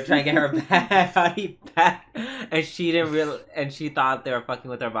they were trying to get her body back, and she thought they were fucking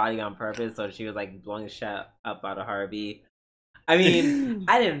with her body on purpose, so she was like blowing the shit up out of Harvey. I mean,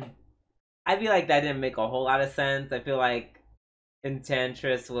 I feel like that didn't make a whole lot of sense. I feel like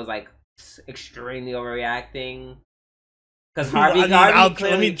Enchantress was like extremely overreacting. Because Harvey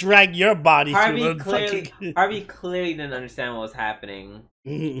clearly, let me drag your body Harvey through Harvey clearly didn't understand what was happening.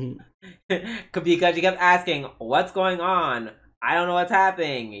 Because he kept asking, "What's going on? I don't know what's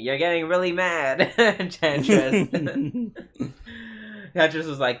happening. You're getting really mad." Enchantress. Enchantress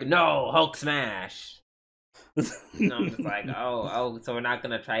was like, "No, Hulk smash." And I'm just like, oh, so we're not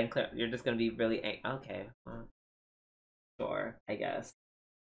gonna try and clear. You're just gonna be really okay. Well, sure, I guess.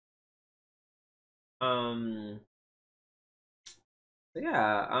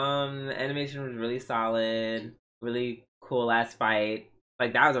 Yeah, animation was really solid, really cool last fight.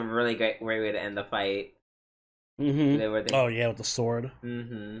 Like that was a really great way to end the fight. Oh yeah, with the sword.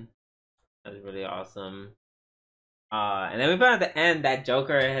 That was really awesome. And then we found at the end that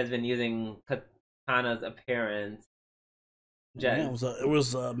Joker has been using Kana's appearance. Yeah, it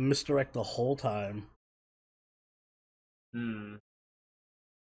was a misdirect the whole time.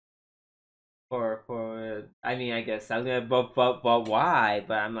 For I mean, I guess I was gonna but why?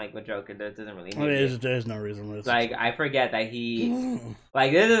 But I'm like with Joker, that doesn't really make there's no reason. Like I forget that he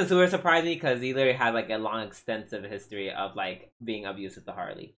like this doesn't super surprise me because he literally had like a long extensive history of like being abusive to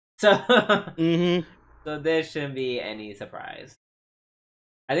Harley. So so there shouldn't be any surprise.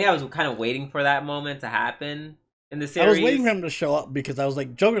 I think I was kind of waiting for that moment to happen in the series. I was waiting for him to show up because I was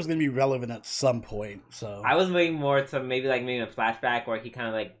like, Joker's gonna be relevant at some point. So I was waiting more to maybe a flashback where he kind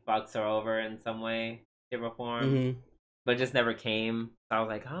of like fucks her over in some way, shape, or form, but it just never came. So I was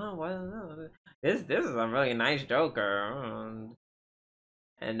like, oh, well, this is a really nice Joker,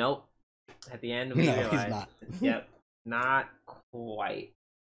 and nope. At the end, we realized, he's not. Yep, not quite.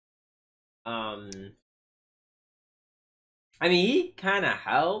 I mean, he kind of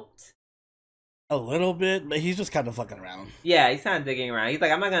helped. A little bit, but he's just kind of fucking around. Yeah, he's kind of digging around. He's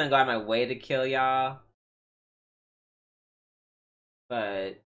like, I'm not gonna go out of my way to kill y'all,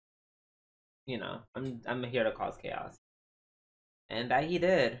 but you know, I'm here to cause chaos, and that he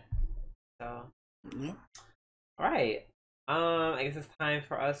did. So, all right. I guess it's time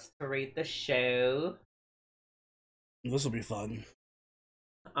for us to rate the show. This will be fun.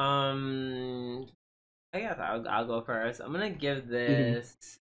 I guess I'll go first. I'm gonna give this.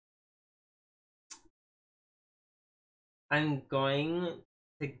 I'm going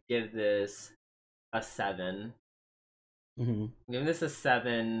to give this a 7. I'm giving this a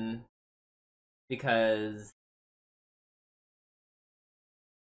 7 because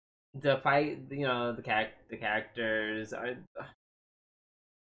the fight, you know, the characters are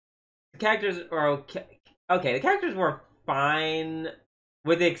okay. Okay, the characters were fine,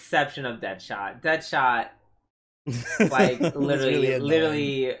 with the exception of Deadshot. Deadshot, like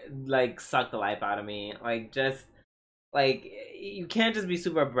literally, like sucked the life out of me. Like just like you can't just be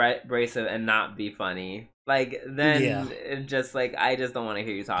super abrasive and not be funny. Like then it just like I just don't want to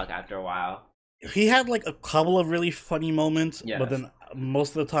hear you talk after a while. He had like a couple of really funny moments, but then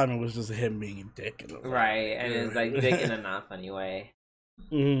most of the time it was just him being a dick. Right, and it's like dick in a not funny way.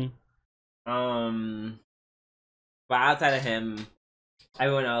 But outside of him,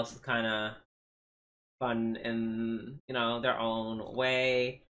 everyone else is kind of fun in, you know, their own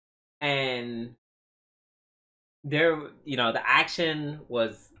way, and you know, the action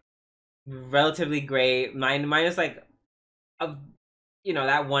was relatively great. Minus like you know,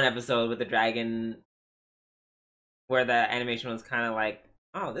 that one episode with the dragon where the animation was kind of like,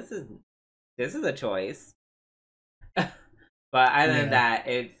 oh, this is a choice. But other than that,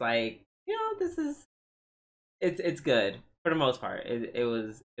 it's like, you know, it's good for the most part. It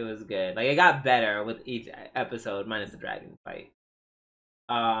was good. Like it got better with each episode, minus the dragon fight.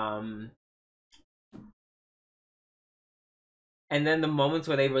 And then the moments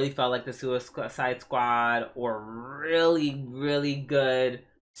where they really felt like the Suicide Squad were really, really good.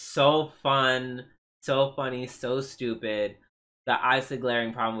 So fun, so funny, so stupid. The obviously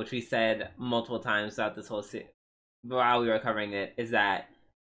glaring problem, which we said multiple times throughout this whole while we were covering it, is that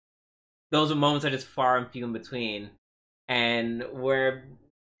those moments are just far and few in between. And when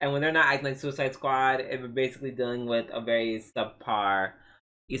they're not acting like Suicide Squad, we're basically dealing with a very subpar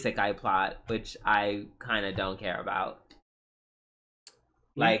Isekai plot, which I kind of don't care about.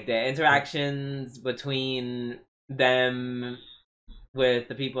 Like the interactions between them with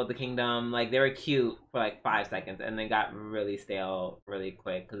the people of the kingdom, like they were cute for like 5 seconds, and then got really stale really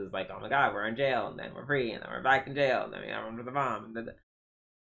quick because it's like, oh my god, we're in jail, and then we're free, and then we're back in jail, and then we got under the bomb.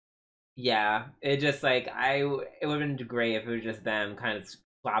 Yeah, it just like it would have been great if it was just them kind of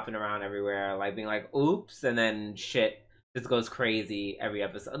flopping around everywhere, like being like, oops, and then shit just goes crazy every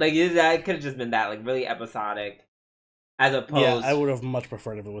episode. Like that could have just been that, like really episodic. As opposed, I would have much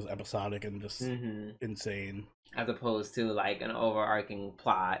preferred if it was episodic and just insane. As opposed to like an overarching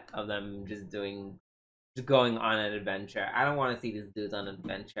plot of them just going on an adventure. I don't want to see these dudes on an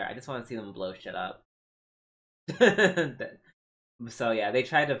adventure. I just want to see them blow shit up. So yeah, they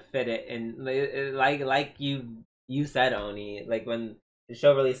tried to fit it in, like you said, Oni. Like when the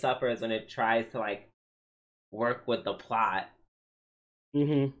show really suffers when it tries to like work with the plot,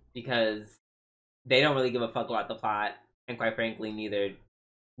 because they don't really give a fuck about the plot, and quite frankly, neither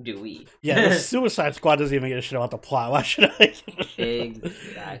do we. Yeah, the Suicide Squad doesn't even get a shit about the plot. Why should I?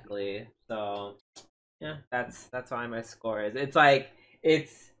 Exactly. So yeah, that's why my score is. It's like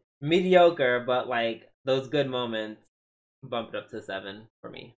it's mediocre, but like those good moments bump it up to 7 for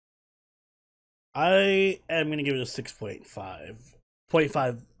me. I am gonna give it a 6.5.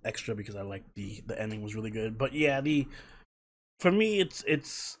 0.5 extra because I like the ending was really good. But yeah, for me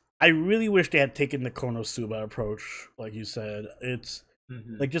it's I really wish they had taken the Konosuba approach, like you said. It's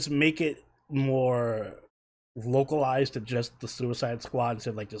like just make it more localized to just the Suicide Squad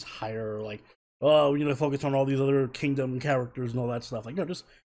instead of like just hire like, oh, you know, focus on all these other Kingdom characters and all that stuff. Like, no, just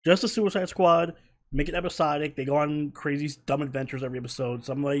the Suicide Squad. Make it episodic. They go on crazy, dumb adventures every episode.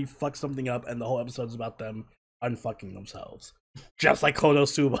 Somebody fucks something up, and the whole episode is about them unfucking themselves. Just like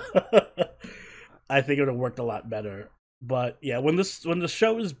Konosuba. I think it would have worked a lot better. But yeah, when the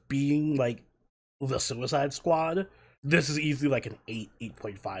show is being like the Suicide Squad, this is easily like an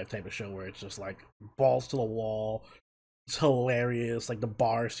 8.5 type of show where it's just like balls to the wall. It's hilarious. Like the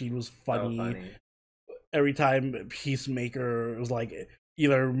bar scene was funny. So funny. Every time Peacemaker was like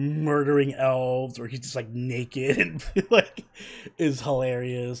either murdering elves or he's just like naked and like is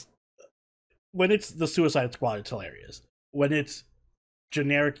hilarious. When it's the Suicide Squad, it's hilarious. When it's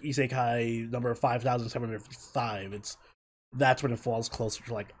generic Isekai number 5755, that's when it falls closer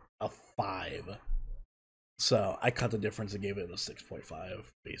to like a 5. So I cut the difference and gave it a 6.5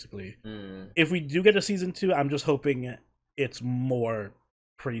 basically. If we do get a season 2, I'm just hoping it's more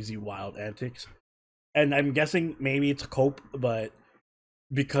crazy wild antics. And I'm guessing maybe it's Cope, but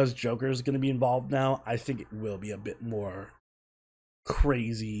because Joker is going to be involved now, I think it will be a bit more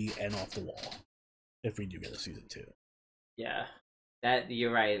crazy and off the wall if we do get a season 2. Yeah,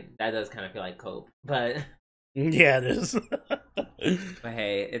 you're right. That does kind of feel like Cope, but yeah, it is. But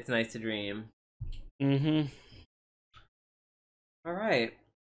hey, it's nice to dream. All right,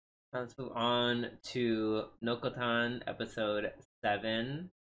 let's move on to Nokotan episode 7.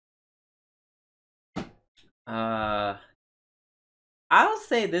 I'll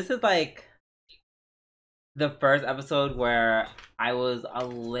say this is like the first episode where I was a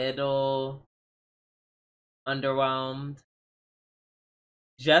little underwhelmed.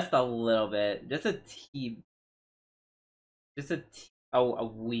 Just a little bit. Just a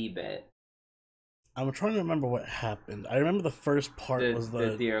wee bit. I'm trying to remember what happened. I remember the first part was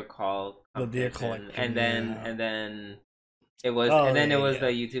the deer call. The deer collection. And then it was the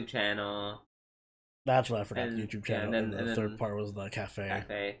YouTube channel. That's what I forgot, the YouTube channel. And the third part was the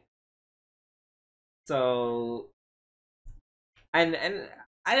cafe. So, and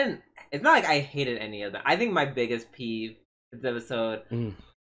I didn't. It's not like I hated any of them. I think my biggest peeve of the episode,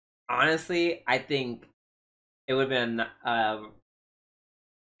 honestly, I think it would have been a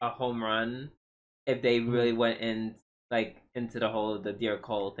home run if they really went into the whole deer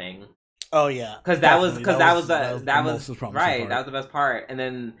Cole thing. Oh yeah, because that was right. That was the best part, and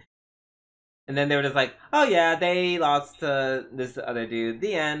then they were just like, oh yeah, they lost to this other dude.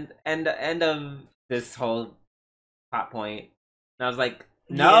 The end of this whole plot point. And I was like,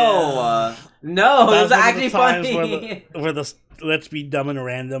 no, no, it was actually funny. Where the let's be dumb and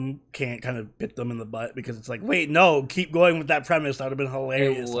random can't kind of bit them in the butt because it's like, wait, no, keep going with that premise. That would have been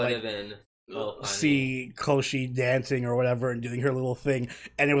hilarious. It would have been. See Koshi dancing or whatever and doing her little thing,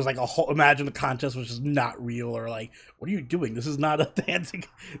 and it was like a whole. Imagine the contest was just not real, or like, what are you doing? This is not a dancing.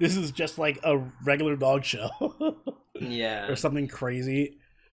 This is just like a regular dog show. Yeah, or something crazy.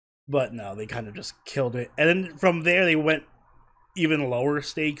 But no, they kind of just killed it, and then from there they went even lower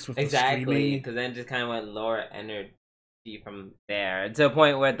stakes with exactly because then just kind of went lower energy from there to a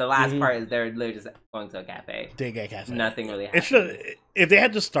point where the last part is they're literally just going to a cafe. They get a cafe. Nothing really happened. If they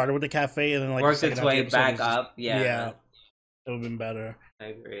had just started with the cafe and then like worked its way back up, yeah, it would have been better. I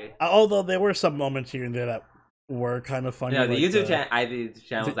agree. Although there were some moments here and there that were kind of funny. No, the YouTube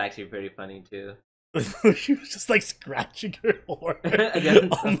channel was actually pretty funny too. She was just like scratching her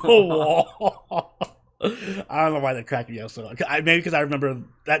forehead on the wall. I don't know why that cracked me up so much. Maybe because I remember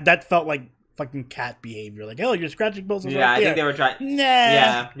that felt like fucking cat behavior. Like, oh, you're scratching both. Yeah, I think they were trying. Nah.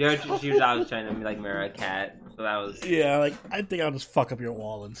 Yeah, she was trying to like mirror a cat. So that was. Yeah, like I think I'll just fuck up your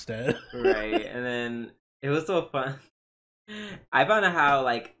wall instead. Right, and then it was so fun. I found out how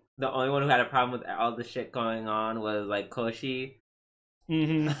like the only one who had a problem with all the shit going on was like Koshi.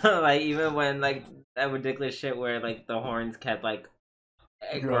 Like even when like that ridiculous shit where like the horns kept like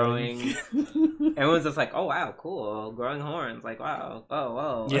growing. Everyone's just like, oh wow, cool, growing horns. Like wow, oh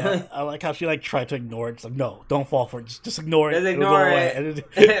whoa. Yeah, I like how she like tried to ignore it. It's like, no, don't fall for it. Just ignore it. Just ignore it. And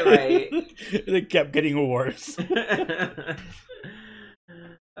it Right. And it kept getting worse. And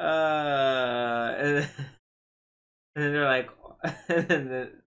then they're like,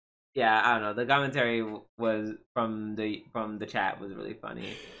 yeah, I don't know. The commentary was from the chat was really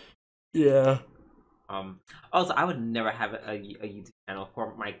funny. Yeah. Also, I would never have a YouTube channel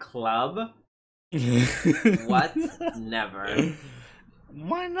for my club. What? Never.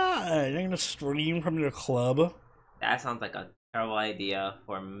 Why not? You're gonna stream from your club? That sounds like a terrible idea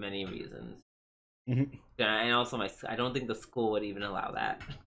for many reasons. Mm-hmm. And also, I don't think the school would even allow that.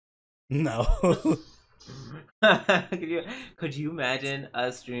 No. Could you imagine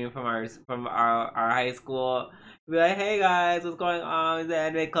us streaming from our high school? Be like, hey guys, what's going on in the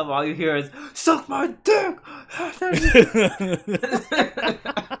anime club? All you hear is suck my dick.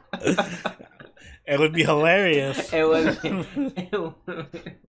 It would be hilarious. It would.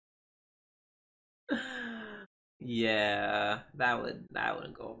 Yeah, that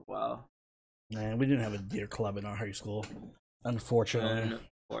wouldn't go well. Man, we didn't have a deer club in our high school,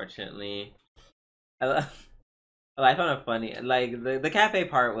 unfortunately. I found it funny. Like the cafe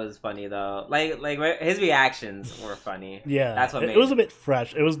part was funny though. Like his reactions were funny. Yeah, that's what it was a bit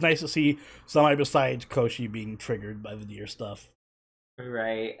fresh. It was nice to see somebody besides Koshi being triggered by the deer stuff.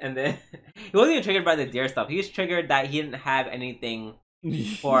 Right, and then he wasn't even triggered by the deer stuff. He was triggered that he didn't have anything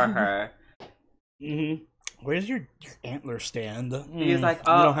for her. Where's your antler stand? He was like,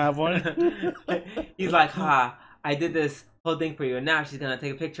 "Oh, you don't have one." He's like, "Ha, I did this whole thing for you, and now she's gonna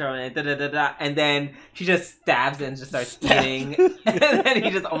take a picture of it." Da, da, da, da. And then she just stabs it and just starts eating, and then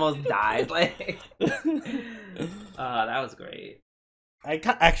he just almost dies. Like, that was great. I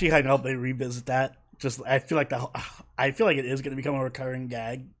actually kind of hope they revisit that. Just I feel like it is going to become a recurring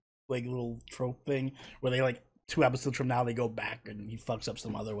gag, like little trope thing where they like 2 episodes from now they go back and he fucks up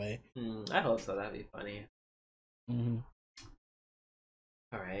some other way. I hope so. That'd be funny.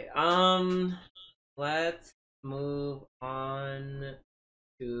 All right. Let's move on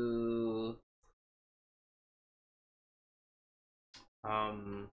to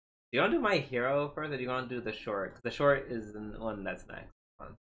do you want to do My Hero first, or do you want to do the short? 'Cause the short is the one that's next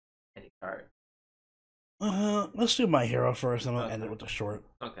on any chart. Let's do My Hero first, and we'll end it with the short.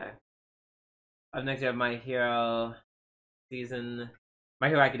 Okay. Up next, you have My Hero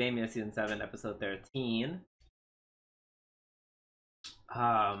Academia season 7, episode 13.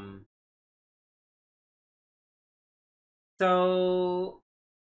 So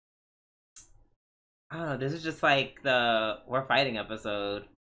I don't know. This is just like the We're Fighting episode.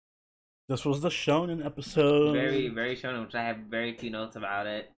 This was the shonen episode. Very, very shonen, which I have very few notes about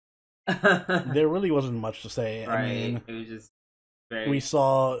it. There really wasn't much to say. Right. I mean, it was just very... We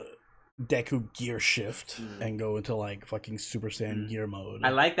saw Deku gear shift and go into like fucking Super Saiyan gear mode. I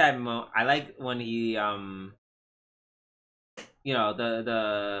like that. I like when he you know,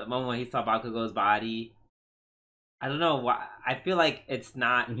 the moment when he saw Bakugo's body. I don't know why. I feel like it's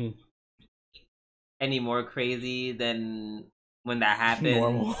not any more crazy than when that happened.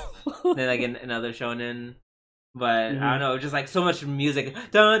 Normal. Than like in another shonen. But I don't know, just like so much music.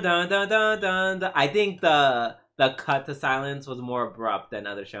 Dun, dun, dun, dun, dun, dun. I think the cut to silence was more abrupt than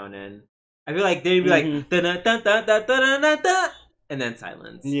other shonen. I feel like they'd be like dun, dun, dun, dun, dun, dun, dun, dun, and then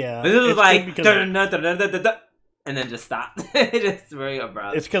silence. Yeah, but this was like dun, dun, dun, dun, dun, dun, dun, and then just stopped. It's very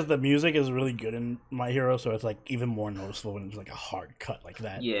abrupt. It's because the music is really good in My Hero, so it's like even more noticeable when it's like a hard cut like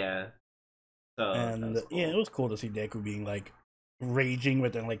that. Yeah. So and cool. Yeah, it was cool to see Deku being like raging,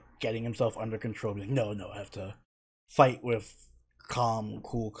 but then like getting himself under control. Being like, no, I have to fight with calm,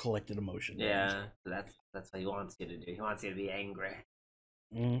 cool, collected emotion. Yeah, that's what he wants you to do. He wants you to be angry.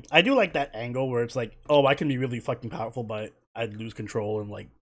 I do like that angle where it's like, oh, I can be really fucking powerful, but I'd lose control and like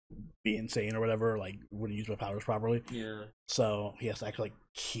be insane or whatever. Like wouldn't use my powers properly. Yeah. So he has to actually like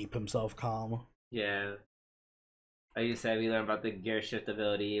keep himself calm. Yeah. Like you said, we learned about the gear shift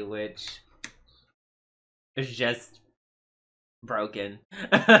ability, which is just broken.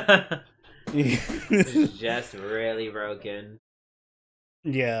 It's just really broken.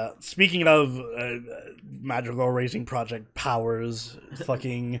 Yeah, speaking of Magical Girl Racing Project powers,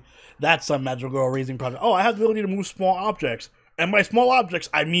 fucking, that's some Magical Girl Racing Project. Oh, I have the ability to move small objects. And by small objects,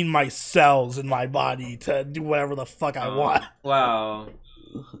 I mean my cells in my body to do whatever the fuck I want. Well,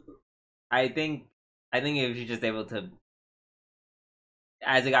 I think if you're just able to,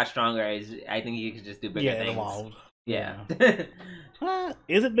 as it got stronger, I think you could just do bigger things. Evolved. Yeah.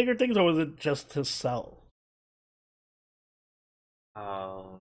 Is it bigger things or was it just to sell?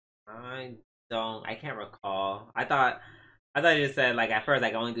 Oh, I can't recall. I thought you said like at first I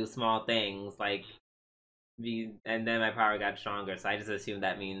can only do small things like and then my power got stronger, so I just assumed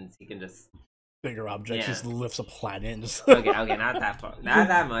that means he can just Bigger objects, yeah. just lifts a planet. And just... Okay, not that far, not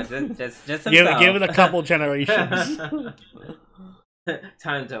that much, just himself. Give it a couple generations.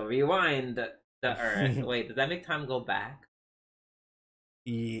 Time to rewind the Earth. Wait, does that make time go back?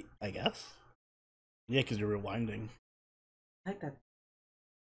 I guess. Yeah, because you're rewinding. I like that.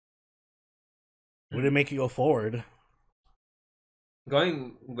 Would it make you go forward?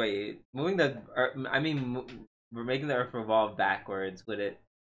 Moving the Earth, I mean, we're making the Earth revolve backwards. Would it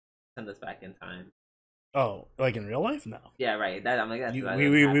send us back in time? Oh, like in real life? No. Yeah, right. I'm like, that's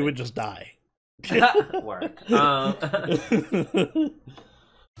we would just die. Work.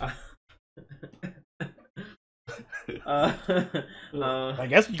 I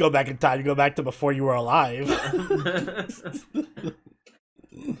guess you go back in time. You go back to before you were alive.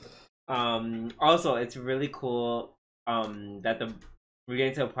 Also, it's really cool. That we're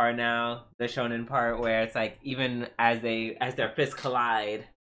getting to a part now, the shonen part, where it's like even as their fists collide,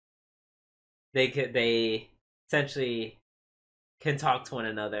 they essentially can talk to one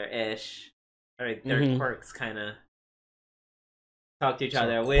another ish, or their quirks kind of talk to each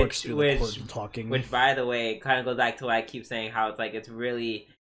other, which by the way kind of goes back to what I keep saying, how it's like it's really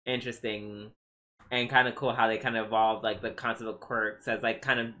interesting and kind of cool how they kind of evolved like the concept of quirks as like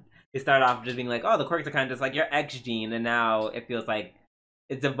kind of they started off just being like, oh, the quirks are kind of just like your X gene, and now it feels like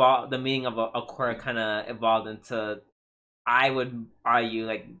it's evolved. The meaning of a quirk kind of evolved into, I would argue,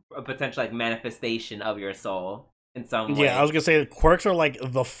 like a potential like manifestation of your soul in some way. Yeah, I was gonna say quirks are like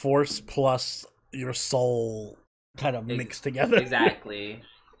the force plus your soul kind of mixed together. Exactly.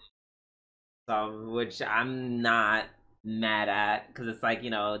 So, which I'm not mad at, because it's like,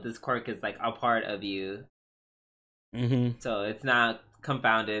 this quirk is like a part of you. So it's not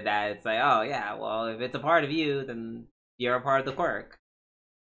confounded that it's like, oh yeah, well, if it's a part of you, then you're a part of the quirk.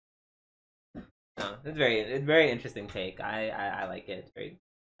 No, it's very interesting take. I like it. It's very...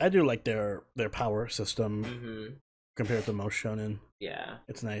 I do like their power system compared to most shonen. Yeah,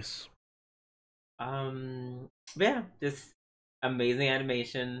 it's nice. But yeah, just amazing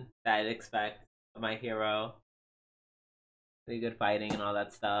animation that I'd expect of my hero. Really good fighting and all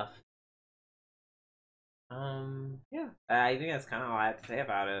that stuff. Yeah, I think that's kind of all I have to say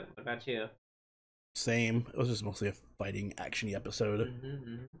about it. What about you? Same. It was just mostly a fighting, actiony episode.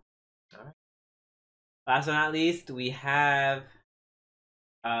 All right. Last but not least, we have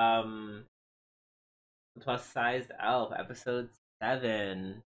Plus Sized Elf, episode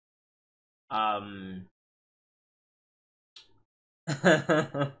 7. It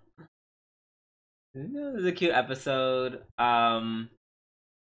was a cute episode.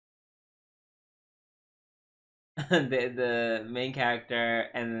 The main character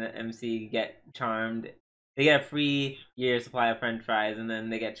and the MC get charmed. They get a free year supply of French fries, and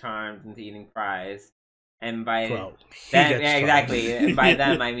then they get charmed into eating fries. And by them, yeah, exactly. And by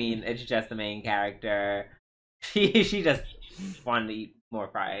them, I mean it's just the main character. She just wanted to eat more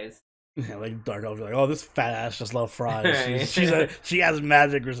fries. Yeah, like Dark Elf, like, oh, this fat ass just loves fries. She has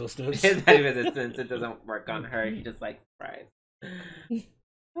magic resistance. She has magic resistance. It doesn't work on her. She just likes fries.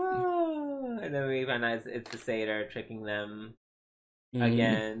 And then we find out it's the satyr tricking them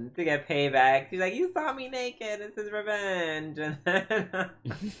again to get payback. She's like, "You saw me naked. It's his revenge." And then,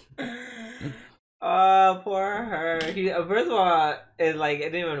 oh, poor her. First of all, it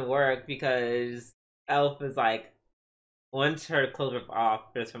didn't even work because Elf is like, once her clothes rip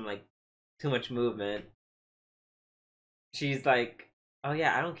off just from like too much movement, she's like, "Oh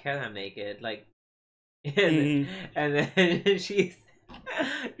yeah, I don't care that I'm naked." Like, and then she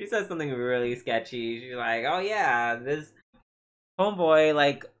says something really sketchy. She's like, "Oh yeah, this homeboy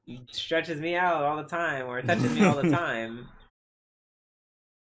like stretches me out all the time or touches me all the time."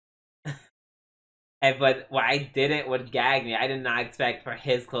 But what gagged me, I did not expect for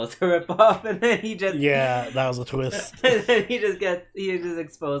his clothes to rip off, and then he just that was a twist. And then he just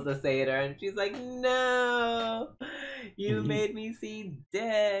exposed the satyr, and she's like, "No, you made me see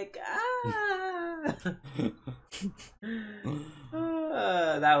dick."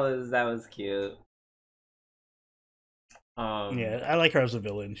 That was cute. Yeah, I like her as a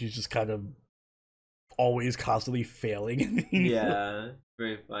villain. She's just kind of always constantly failing. Yeah,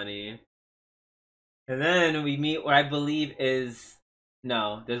 very funny. And then we meet what I believe is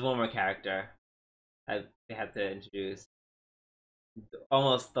there's one more character they have to introduce.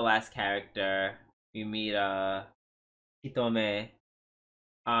 Almost the last character. We meet Hitome.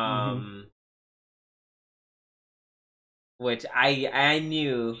 which I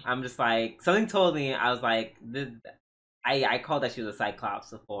knew. I'm just like, something told me. I was like, I called that she was a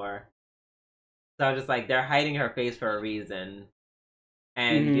Cyclops before. So I was just like, they're hiding her face for a reason.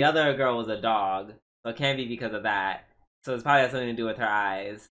 And the other girl was a dog, so it can't be because of that. So it's probably has something to do with her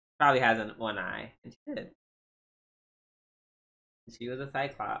eyes. Probably has one eye, and she did. She was a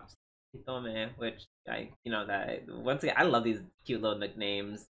Cyclops. Hitome, which that once again, I love these cute little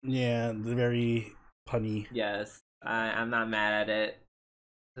nicknames. Yeah, they're very punny. Yes, I'm not mad at it.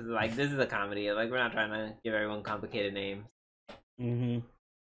 Cause like this is a comedy. Like we're not trying to give everyone complicated names.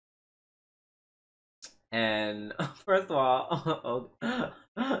 And first of all,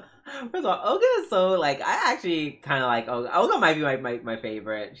 Olga is so like I actually kind of like Olga. Olga might be my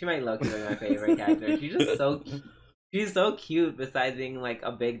favorite. She might low-key be my favorite character. She's just she's so cute. Besides being like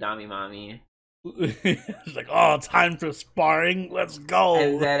a big Dami mommy. She's like, oh, time for sparring. Let's go.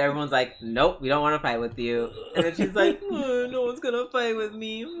 And then everyone's like, nope, we don't want to fight with you. And then she's like, no one's gonna fight with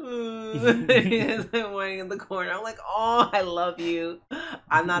me. She's like whining in the corner. I'm like, oh, I love you.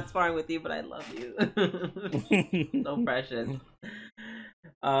 I'm not sparring with you, but I love you. So precious.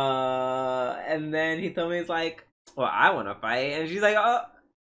 And then Hitomi's like, well, I want to fight. And she's like, oh.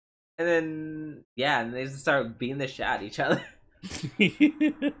 And then, yeah, and they just start beating the shit out of each other.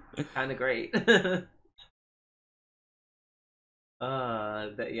 Kind of great. It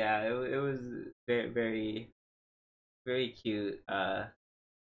was very, very, very cute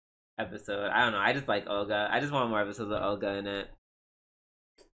episode. I don't know. I just like Olga. I just want more episodes of Olga in it.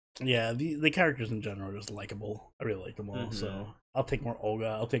 Yeah, the characters in general are just likable. I really like them all. So I'll take more Olga.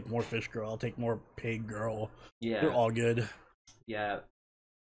 I'll take more Fish Girl. I'll take more Pig Girl. Yeah, they're all good. Yeah,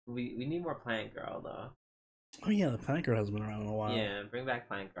 we need more Plant Girl though. Oh yeah, the Plant Girl hasn't been around in a while. Yeah, bring back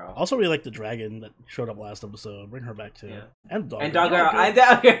Plant Girl. Also, really like the dragon that showed up last episode. Bring her back too. Yeah. And Dog Girl. Girl. I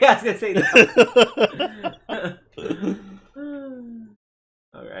was gonna say that.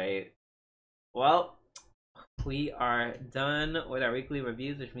 All right. Well, we are done with our weekly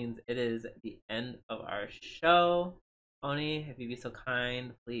reviews, which means it is the end of our show. Oni, if you'd be so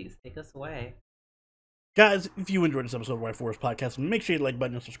kind, please take us away. Guys, if you enjoyed this episode of Waifu Podcast, make sure you like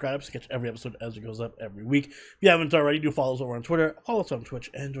button and subscribe to catch every episode as it goes up every week. If you haven't already, do follow us over on Twitter, follow us on Twitch,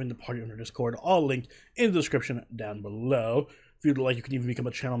 and join the party on our Discord, all linked in the description down below. If you'd like, you can even become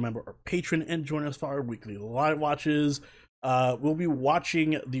a channel member or patron and join us for our weekly live watches. We'll be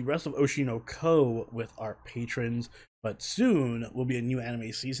watching the rest of Oshi no Ko with our patrons, but soon will be a new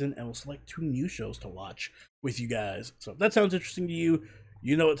anime season, and we'll select 2 new shows to watch with you guys. So if that sounds interesting to you,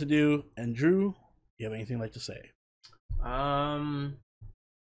 you know what to do. And Drew, you have anything like to say? The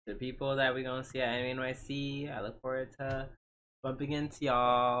people that we're gonna see at Anime NYC, I look forward to bumping into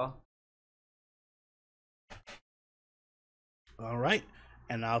y'all. All right,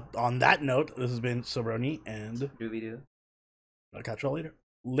 and on that note, this has been Sabroni and Doobie-doo. I'll catch y'all later.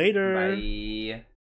 Later. Bye.